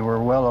after we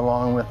were well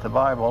along with the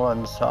Bible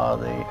and saw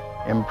the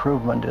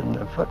improvement in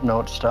the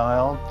footnote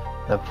style,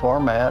 the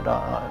format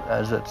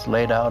as it's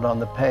laid out on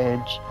the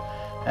page,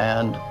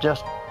 and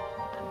just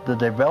the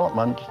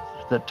development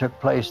that took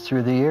place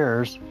through the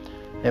years,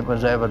 it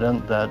was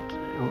evident that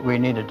we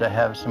needed to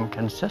have some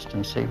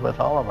consistency with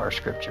all of our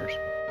scriptures.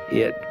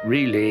 It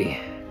really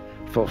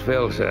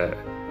fulfills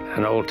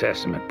an Old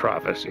Testament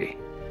prophecy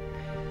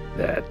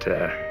that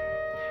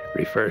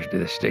refers to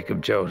the stick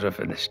of Joseph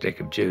and the stick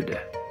of Judah.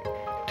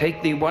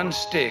 Take thee one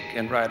stick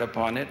and write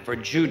upon it for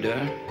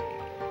Judah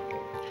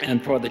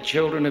and for the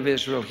children of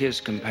Israel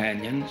his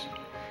companions.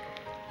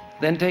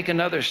 Then take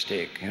another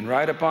stick and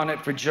write upon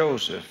it for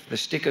Joseph, the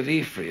stick of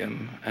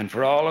Ephraim, and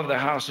for all of the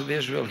house of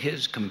Israel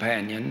his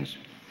companions,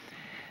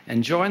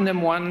 and join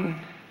them one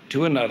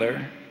to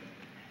another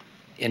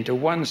into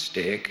one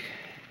stick,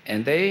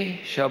 and they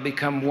shall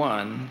become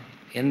one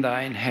in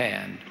thine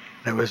hand.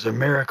 It was a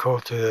miracle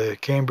to the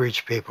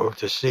Cambridge people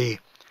to see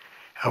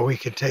how we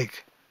could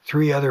take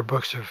 3 other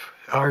books of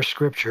our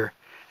scripture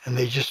and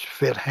they just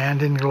fit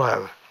hand in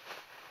glove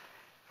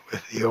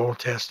with the Old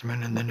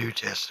Testament and the New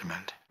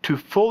Testament. To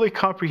fully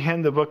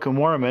comprehend the Book of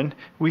Mormon,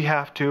 we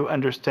have to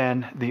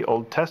understand the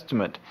Old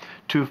Testament.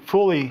 To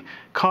fully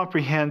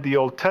comprehend the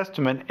Old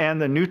Testament and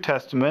the New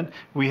Testament,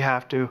 we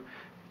have to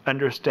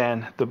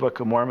understand the Book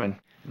of Mormon.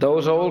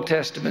 Those Old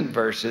Testament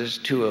verses,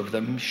 2 of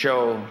them,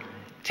 show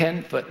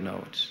 10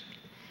 footnotes.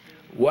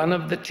 One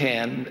of the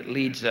 10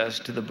 leads us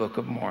to the Book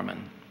of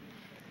Mormon,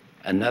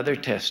 another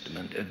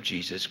testament of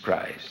Jesus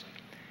Christ,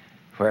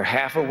 where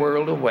half a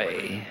world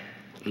away,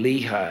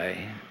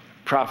 Lehi,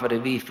 prophet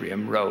of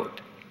Ephraim,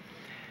 wrote,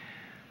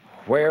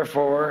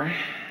 "Wherefore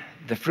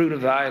the fruit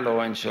of thy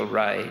loins shall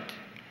write,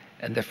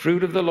 and the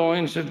fruit of the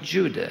loins of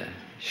Judah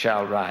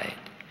shall write.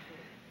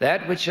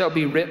 That which shall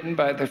be written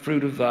by the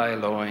fruit of thy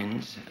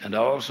loins, and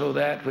also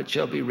that which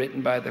shall be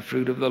written by the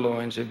fruit of the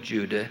loins of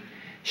Judah,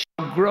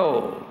 shall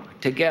grow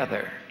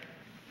together."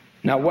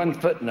 Now, one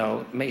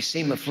footnote may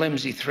seem a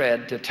flimsy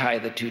thread to tie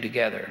the two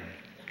together,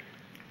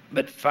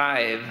 but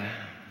 5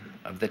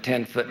 of the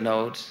 10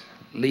 footnotes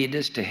lead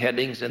us to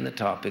headings in the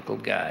topical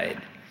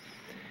guide,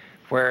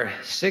 where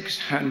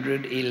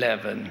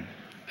 611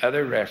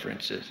 other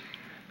references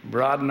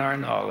broaden our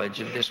knowledge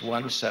of this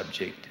one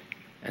subject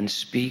and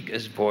speak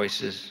as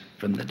voices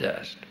from the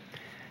dust.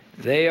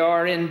 They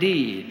are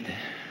indeed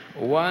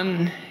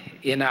one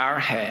in our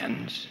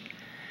hands.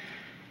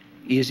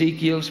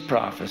 Ezekiel's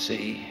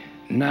prophecy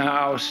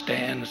now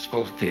stands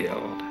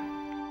fulfilled.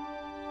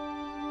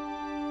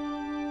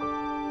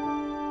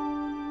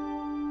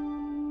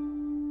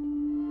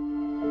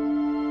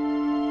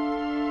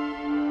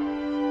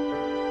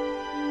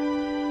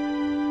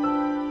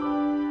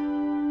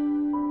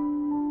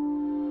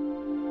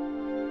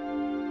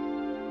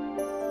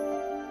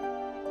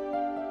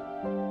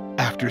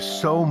 After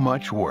so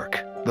much work,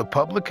 the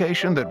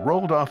publication that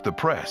rolled off the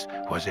press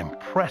was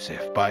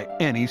impressive by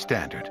any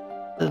standard.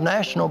 The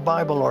National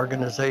Bible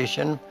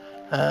Organization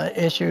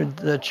issued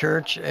the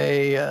church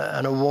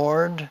an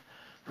award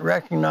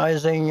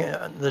recognizing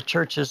the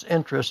church's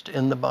interest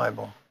in the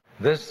Bible.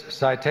 This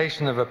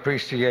citation of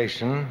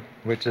appreciation,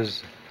 which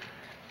is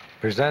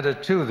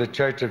presented to the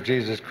Church of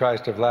Jesus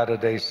Christ of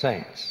Latter-day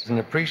Saints, is an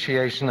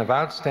appreciation of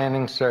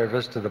outstanding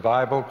service to the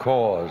Bible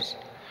cause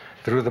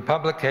through the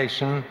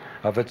publication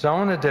of its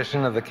own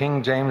edition of the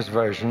King James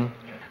Version,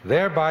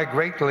 thereby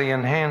greatly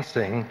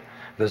enhancing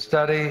the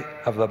study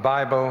of the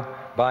Bible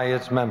by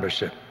its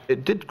membership.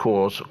 It did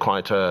cause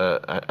quite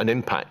an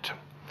impact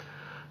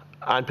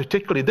And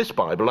particularly this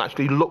Bible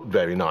actually looked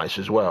very nice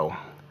as well.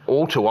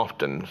 All too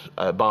often,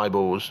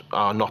 Bibles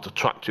are not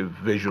attractive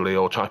visually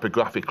or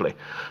typographically.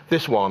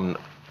 This one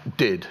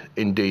did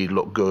indeed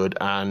look good,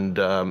 and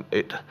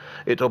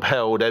it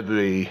upheld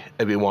every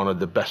one of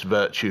the best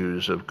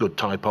virtues of good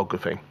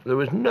typography. There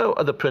was no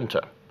other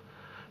printer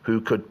who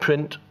could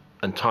print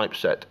and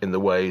typeset in the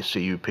way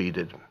CUP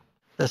did.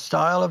 The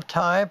style of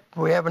type,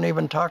 we haven't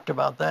even talked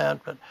about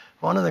that, but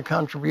one of the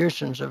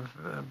contributions of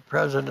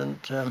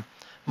President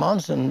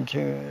Monson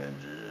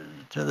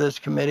to this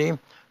committee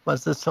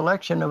was the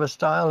selection of a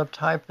style of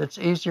type that's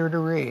easier to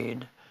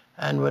read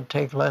and would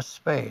take less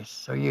space.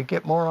 So you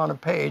get more on a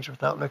page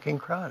without looking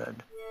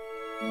crowded.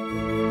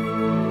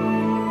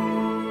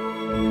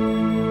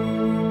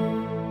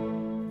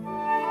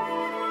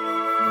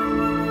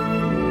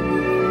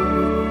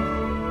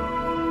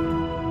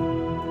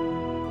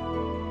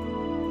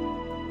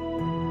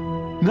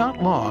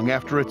 Not long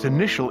after its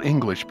initial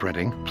English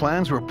printing,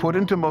 plans were put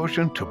into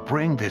motion to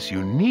bring this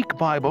unique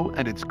Bible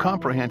and its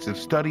comprehensive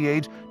study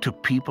aids to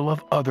people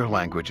of other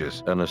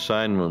languages. An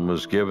assignment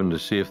was given to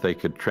see if they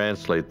could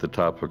translate the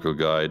topical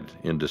guide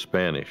into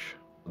Spanish.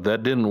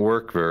 That didn't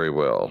work very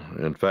well.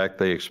 In fact,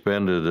 they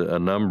expended a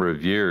number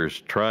of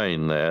years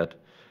trying that.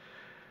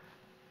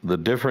 The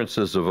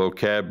differences of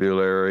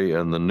vocabulary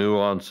and the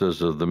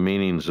nuances of the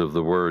meanings of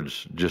the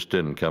words just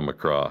didn't come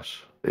across.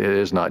 It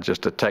is not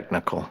just a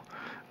technical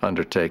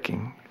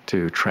undertaking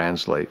to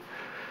translate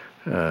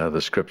the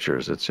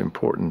scriptures. It's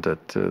important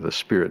that the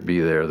spirit be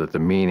there, that the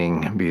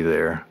meaning be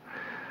there,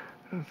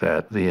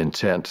 that the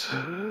intent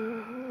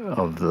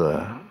of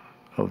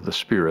the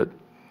spirit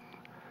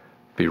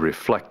be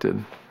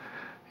reflected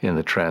in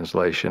the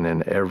translation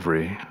in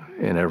every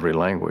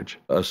language.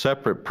 A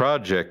separate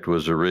project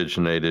was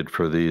originated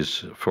for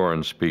these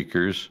foreign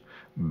speakers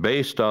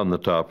based on the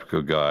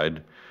topical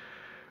guide,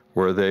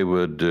 where they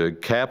would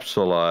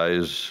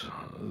capsulize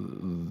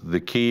the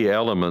key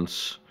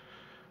elements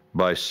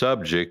by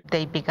subject.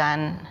 They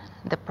began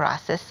the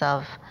process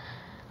of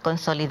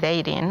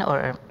consolidating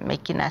or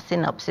making a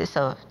synopsis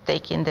of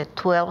taking the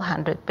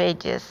 1,200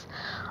 pages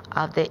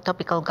of the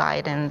topical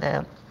guide and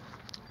the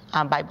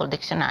Bible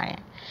dictionary,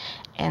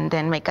 and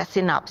then make a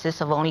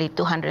synopsis of only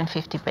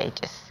 250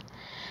 pages.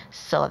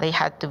 So they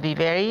had to be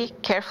very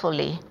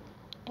carefully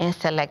in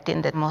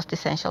selecting the most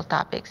essential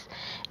topics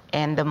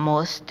and the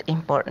most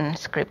important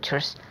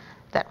scriptures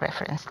that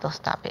reference those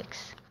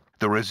topics.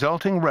 The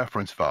resulting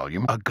reference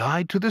volume, A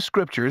Guide to the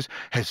Scriptures,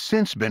 has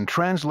since been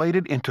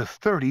translated into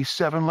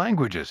 37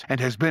 languages and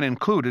has been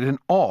included in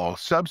all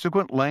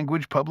subsequent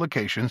language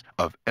publications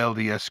of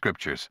LDS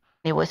scriptures.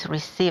 It was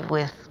received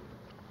with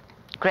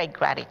great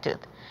gratitude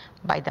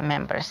by the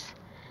members.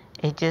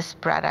 It just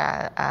brought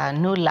a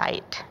new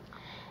light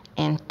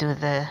into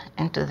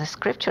the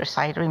scriptures.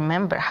 I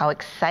remember how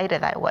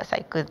excited I was.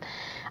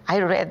 I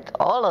read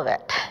all of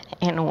it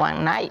in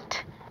one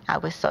night. I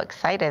was so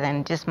excited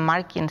and just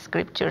marking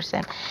scriptures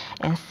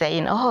and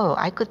saying, oh,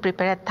 I could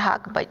prepare a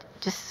talk by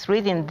just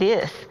reading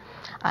this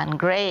on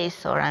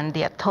grace or on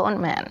the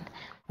atonement.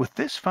 With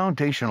this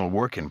foundational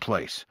work in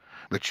place,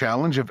 the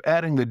challenge of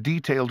adding the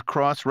detailed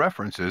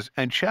cross-references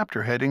and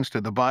chapter headings to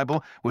the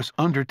Bible was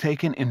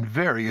undertaken in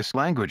various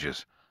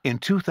languages. In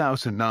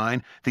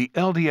 2009, the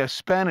LDS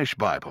Spanish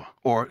Bible,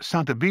 or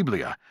Santa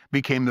Biblia,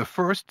 became the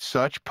first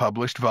such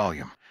published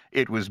volume.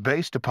 It was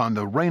based upon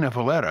the Reina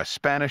Valera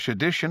Spanish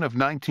edition of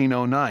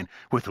 1909,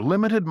 with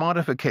limited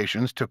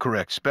modifications to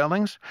correct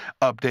spellings,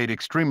 update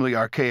extremely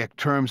archaic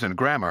terms and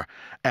grammar,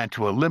 and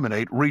to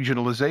eliminate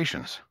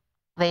regionalizations.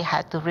 They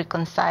had to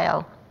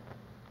reconcile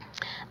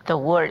the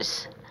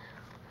words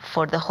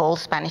for the whole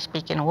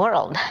Spanish-speaking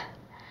world.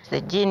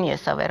 The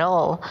genius of it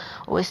all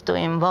was to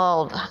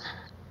involve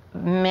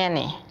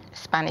many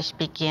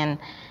Spanish-speaking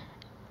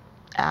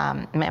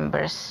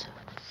members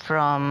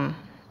from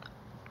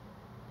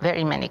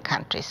very many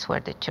countries where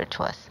the church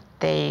was.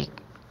 They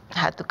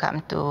had to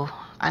come to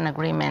an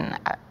agreement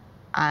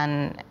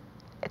and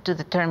to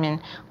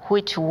determine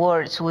which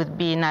words would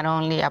be not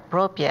only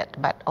appropriate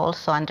but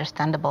also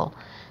understandable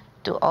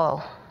to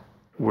all.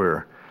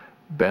 We're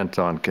bent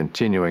on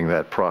continuing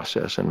that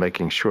process and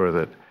making sure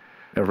that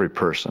every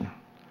person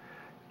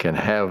can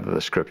have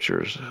the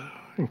scriptures,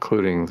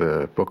 including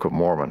the Book of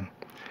Mormon,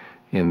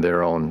 in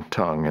their own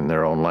tongue, in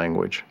their own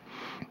language,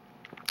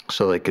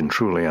 so they can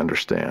truly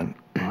understand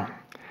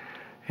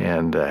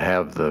and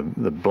have the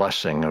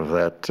blessing of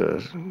that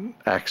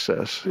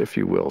access, if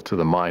you will, to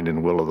the mind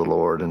and will of the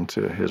Lord and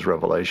to His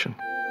revelation.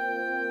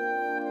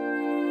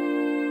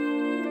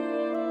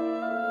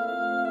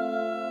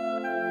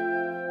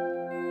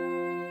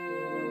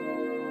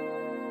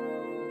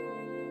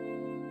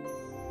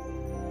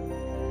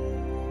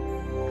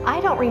 I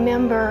don't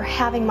remember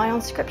having my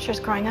own scriptures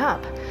growing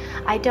up.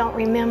 I don't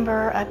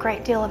remember a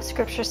great deal of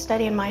scripture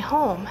study in my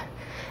home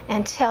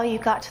until you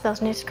got to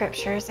those new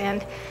scriptures,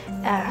 and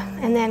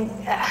then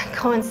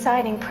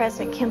coinciding,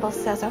 President Kimball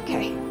says,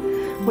 okay,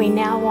 we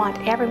now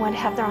want everyone to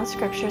have their own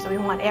scriptures. We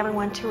want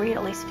everyone to read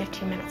at least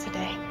 15 minutes a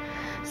day.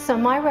 So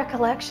my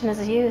recollection as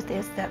a youth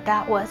is that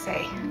that was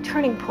a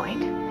turning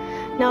point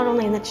not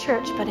only in the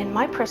church, but in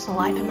my personal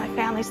life and my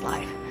family's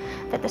life,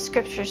 that the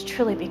scriptures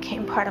truly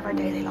became part of our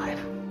daily life.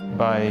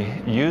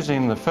 By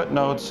using the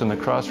footnotes and the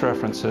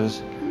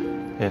cross-references,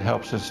 it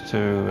helps us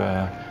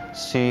to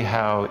see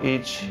how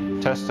each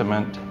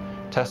testament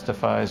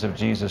testifies of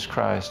Jesus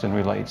Christ and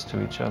relates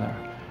to each other.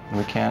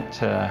 We can't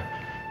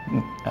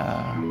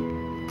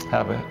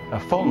have a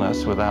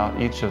fullness without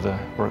each of the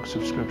works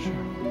of Scripture.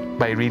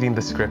 By reading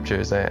the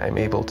Scriptures, I'm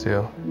able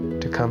to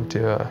come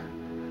to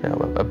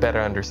a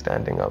better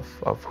understanding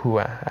of who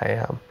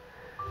I am,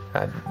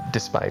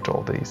 despite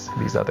all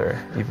these other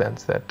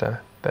events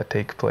that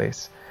take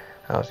place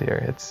out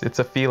here. It's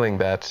a feeling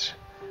that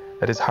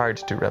is hard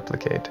to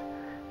replicate,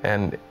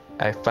 and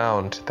I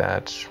found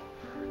that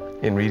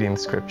in reading the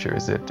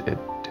Scriptures, it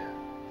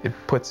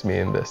puts me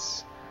in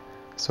this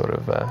sort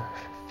of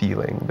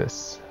feeling,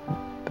 this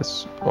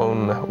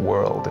own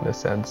world in a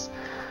sense,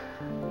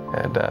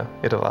 and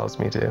it allows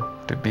me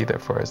to be there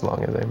for as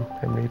long as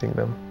I'm reading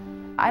them.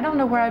 I don't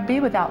know where I'd be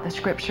without the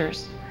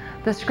Scriptures.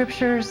 The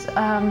Scriptures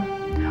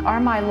are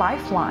my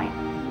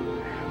lifeline.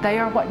 They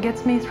are what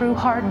gets me through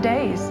hard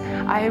days.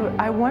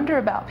 I wonder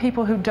about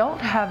people who don't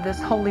have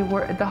this holy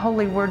word, the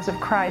holy words of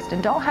Christ,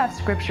 and don't have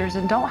Scriptures,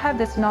 and don't have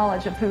this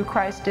knowledge of who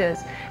Christ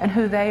is and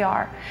who they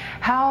are.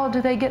 How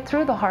do they get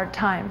through the hard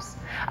times?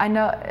 I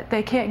know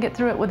they can't get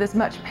through it with as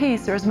much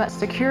peace or as much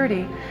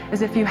security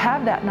as if you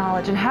have that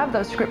knowledge and have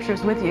those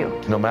Scriptures with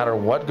you. No matter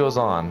what goes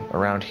on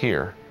around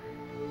here,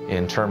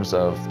 in terms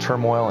of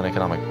turmoil and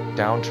economic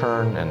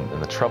downturn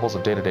and the troubles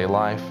of day-to-day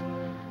life,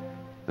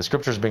 the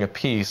Scriptures bring a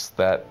peace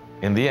that,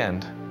 in the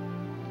end,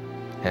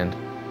 and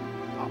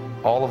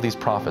all of these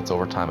prophets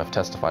over time have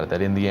testified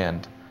that in the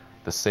end,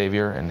 the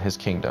Savior and His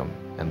kingdom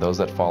and those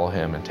that follow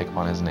Him and take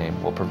upon His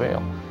name will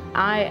prevail.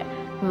 I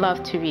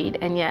love to read,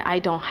 and yet I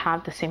don't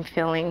have the same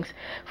feelings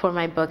for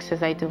my books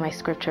as I do my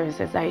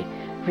Scriptures as I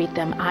read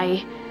them.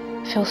 I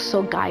feel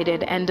so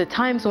guided, and the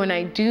times when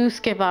I do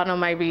skip out on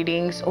my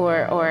readings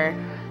or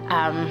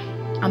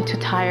I'm too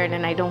tired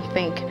and I don't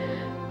think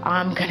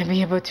I'm going to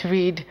be able to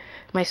read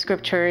my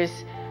Scriptures,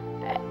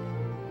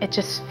 it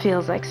just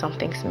feels like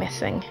something's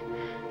missing.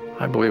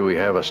 I believe we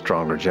have a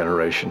stronger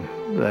generation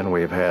than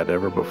we've had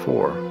ever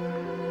before,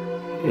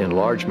 in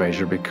large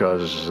measure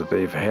because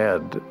they've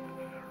had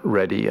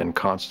ready and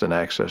constant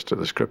access to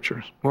the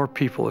Scriptures. More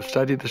people have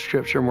studied the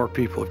Scripture, more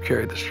people have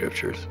carried the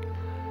Scriptures,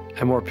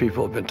 and more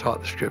people have been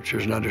taught the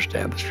Scriptures and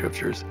understand the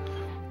Scriptures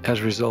as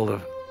a result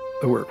of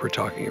the work we're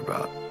talking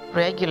about.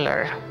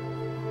 Regular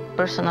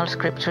personal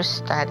Scripture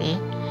study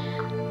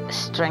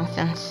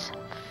strengthens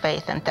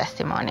faith and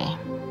testimony,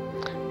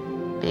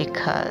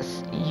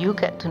 because you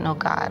get to know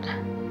God,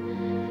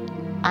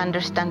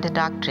 understand the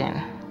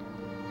doctrine,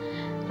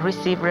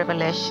 receive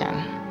revelation,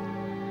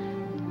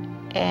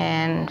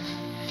 and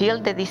feel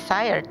the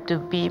desire to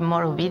be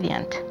more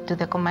obedient to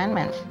the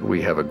commandments.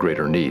 We have a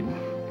greater need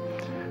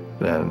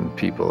than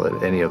people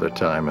at any other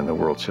time in the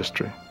world's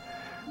history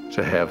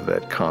to have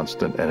that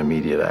constant and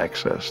immediate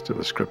access to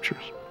the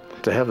Scriptures.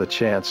 To have the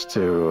chance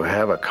to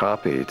have a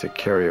copy, to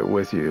carry it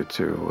with you,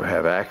 to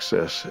have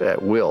access at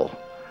will.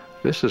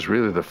 This is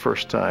really the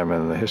first time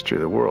in the history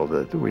of the world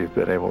that we've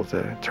been able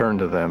to turn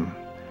to them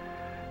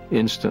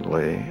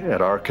instantly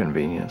at our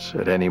convenience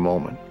at any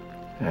moment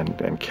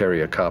and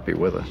carry a copy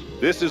with us.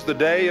 This is the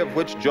day of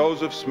which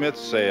Joseph Smith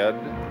said,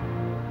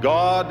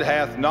 God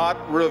hath not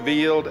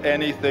revealed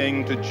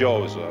anything to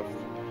Joseph,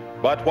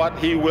 but what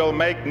he will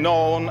make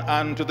known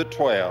unto the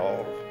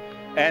 12.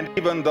 And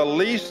even the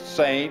least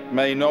saint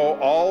may know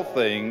all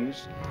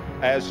things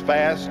as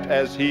fast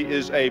as he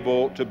is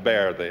able to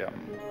bear them.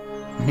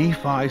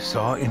 Nephi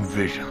saw in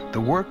vision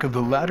the work of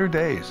the latter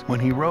days when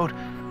he wrote,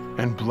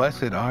 And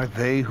blessed are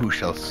they who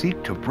shall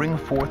seek to bring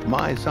forth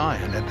my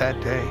Zion at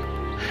that day,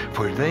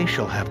 for they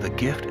shall have the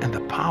gift and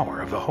the power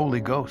of the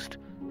Holy Ghost.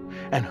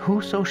 And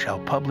whoso shall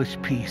publish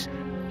peace,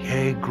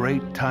 yea,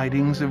 great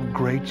tidings of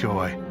great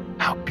joy,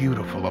 how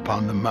beautiful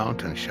upon the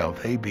mountains shall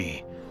they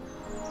be.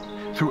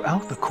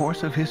 Throughout the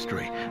course of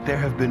history, there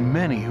have been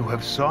many who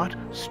have sought,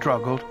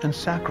 struggled, and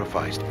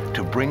sacrificed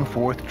to bring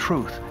forth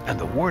truth and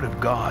the Word of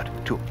God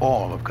to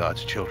all of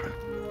God's children.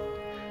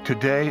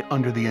 Today,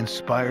 under the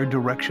inspired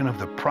direction of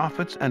the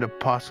prophets and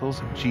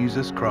apostles of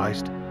Jesus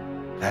Christ,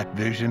 that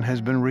vision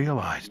has been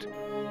realized.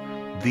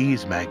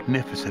 These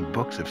magnificent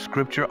books of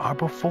Scripture are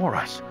before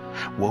us,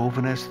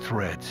 woven as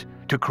threads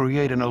to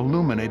create an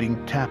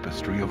illuminating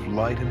tapestry of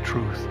light and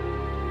truth.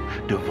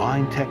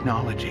 Divine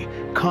technology,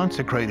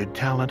 consecrated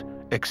talent,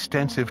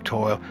 extensive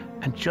toil,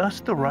 and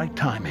just the right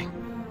timing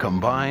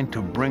combined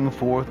to bring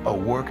forth a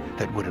work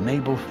that would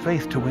enable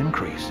faith to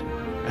increase,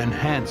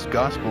 enhance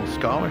gospel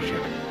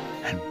scholarship,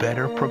 and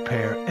better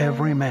prepare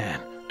every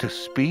man to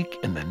speak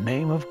in the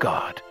name of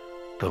God,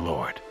 the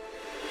Lord.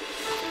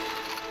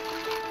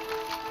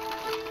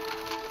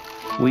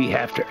 We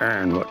have to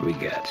earn what we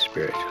get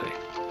spiritually.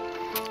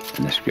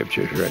 And the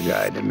Scriptures are a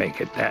guide to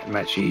make it that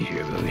much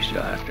easier, but we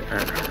still have to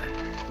earn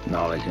our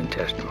knowledge and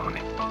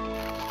testimony.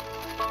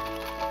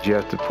 You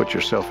have to put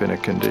yourself in a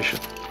condition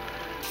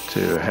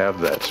to have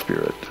that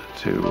spirit,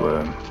 to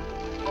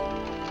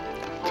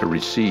to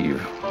receive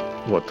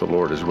what the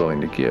Lord is willing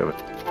to give.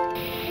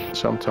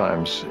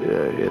 Sometimes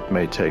it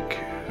may take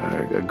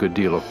a good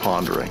deal of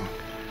pondering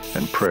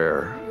and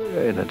prayer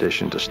in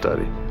addition to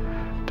study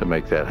to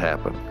make that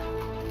happen.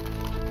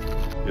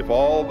 If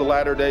all the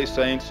Latter-day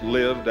Saints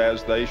lived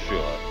as they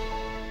should,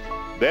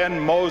 then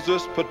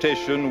Moses'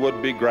 petition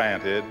would be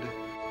granted.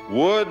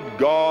 Would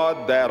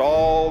God that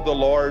all the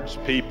Lord's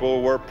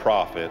people were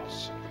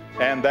prophets,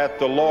 and that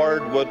the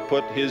Lord would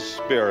put his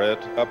Spirit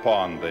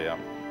upon them.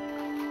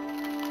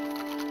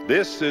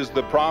 This is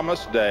the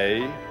promised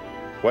day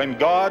when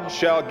God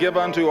shall give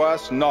unto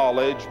us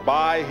knowledge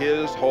by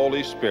his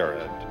Holy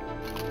Spirit.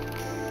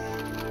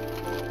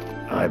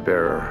 I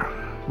bear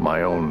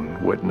my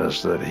own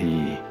witness that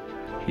he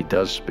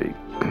does speak.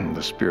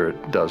 The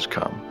Spirit does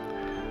come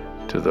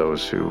to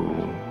those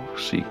who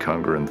seek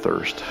hunger and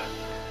thirst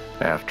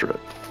after it,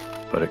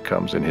 but it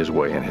comes in his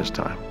way and his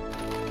time.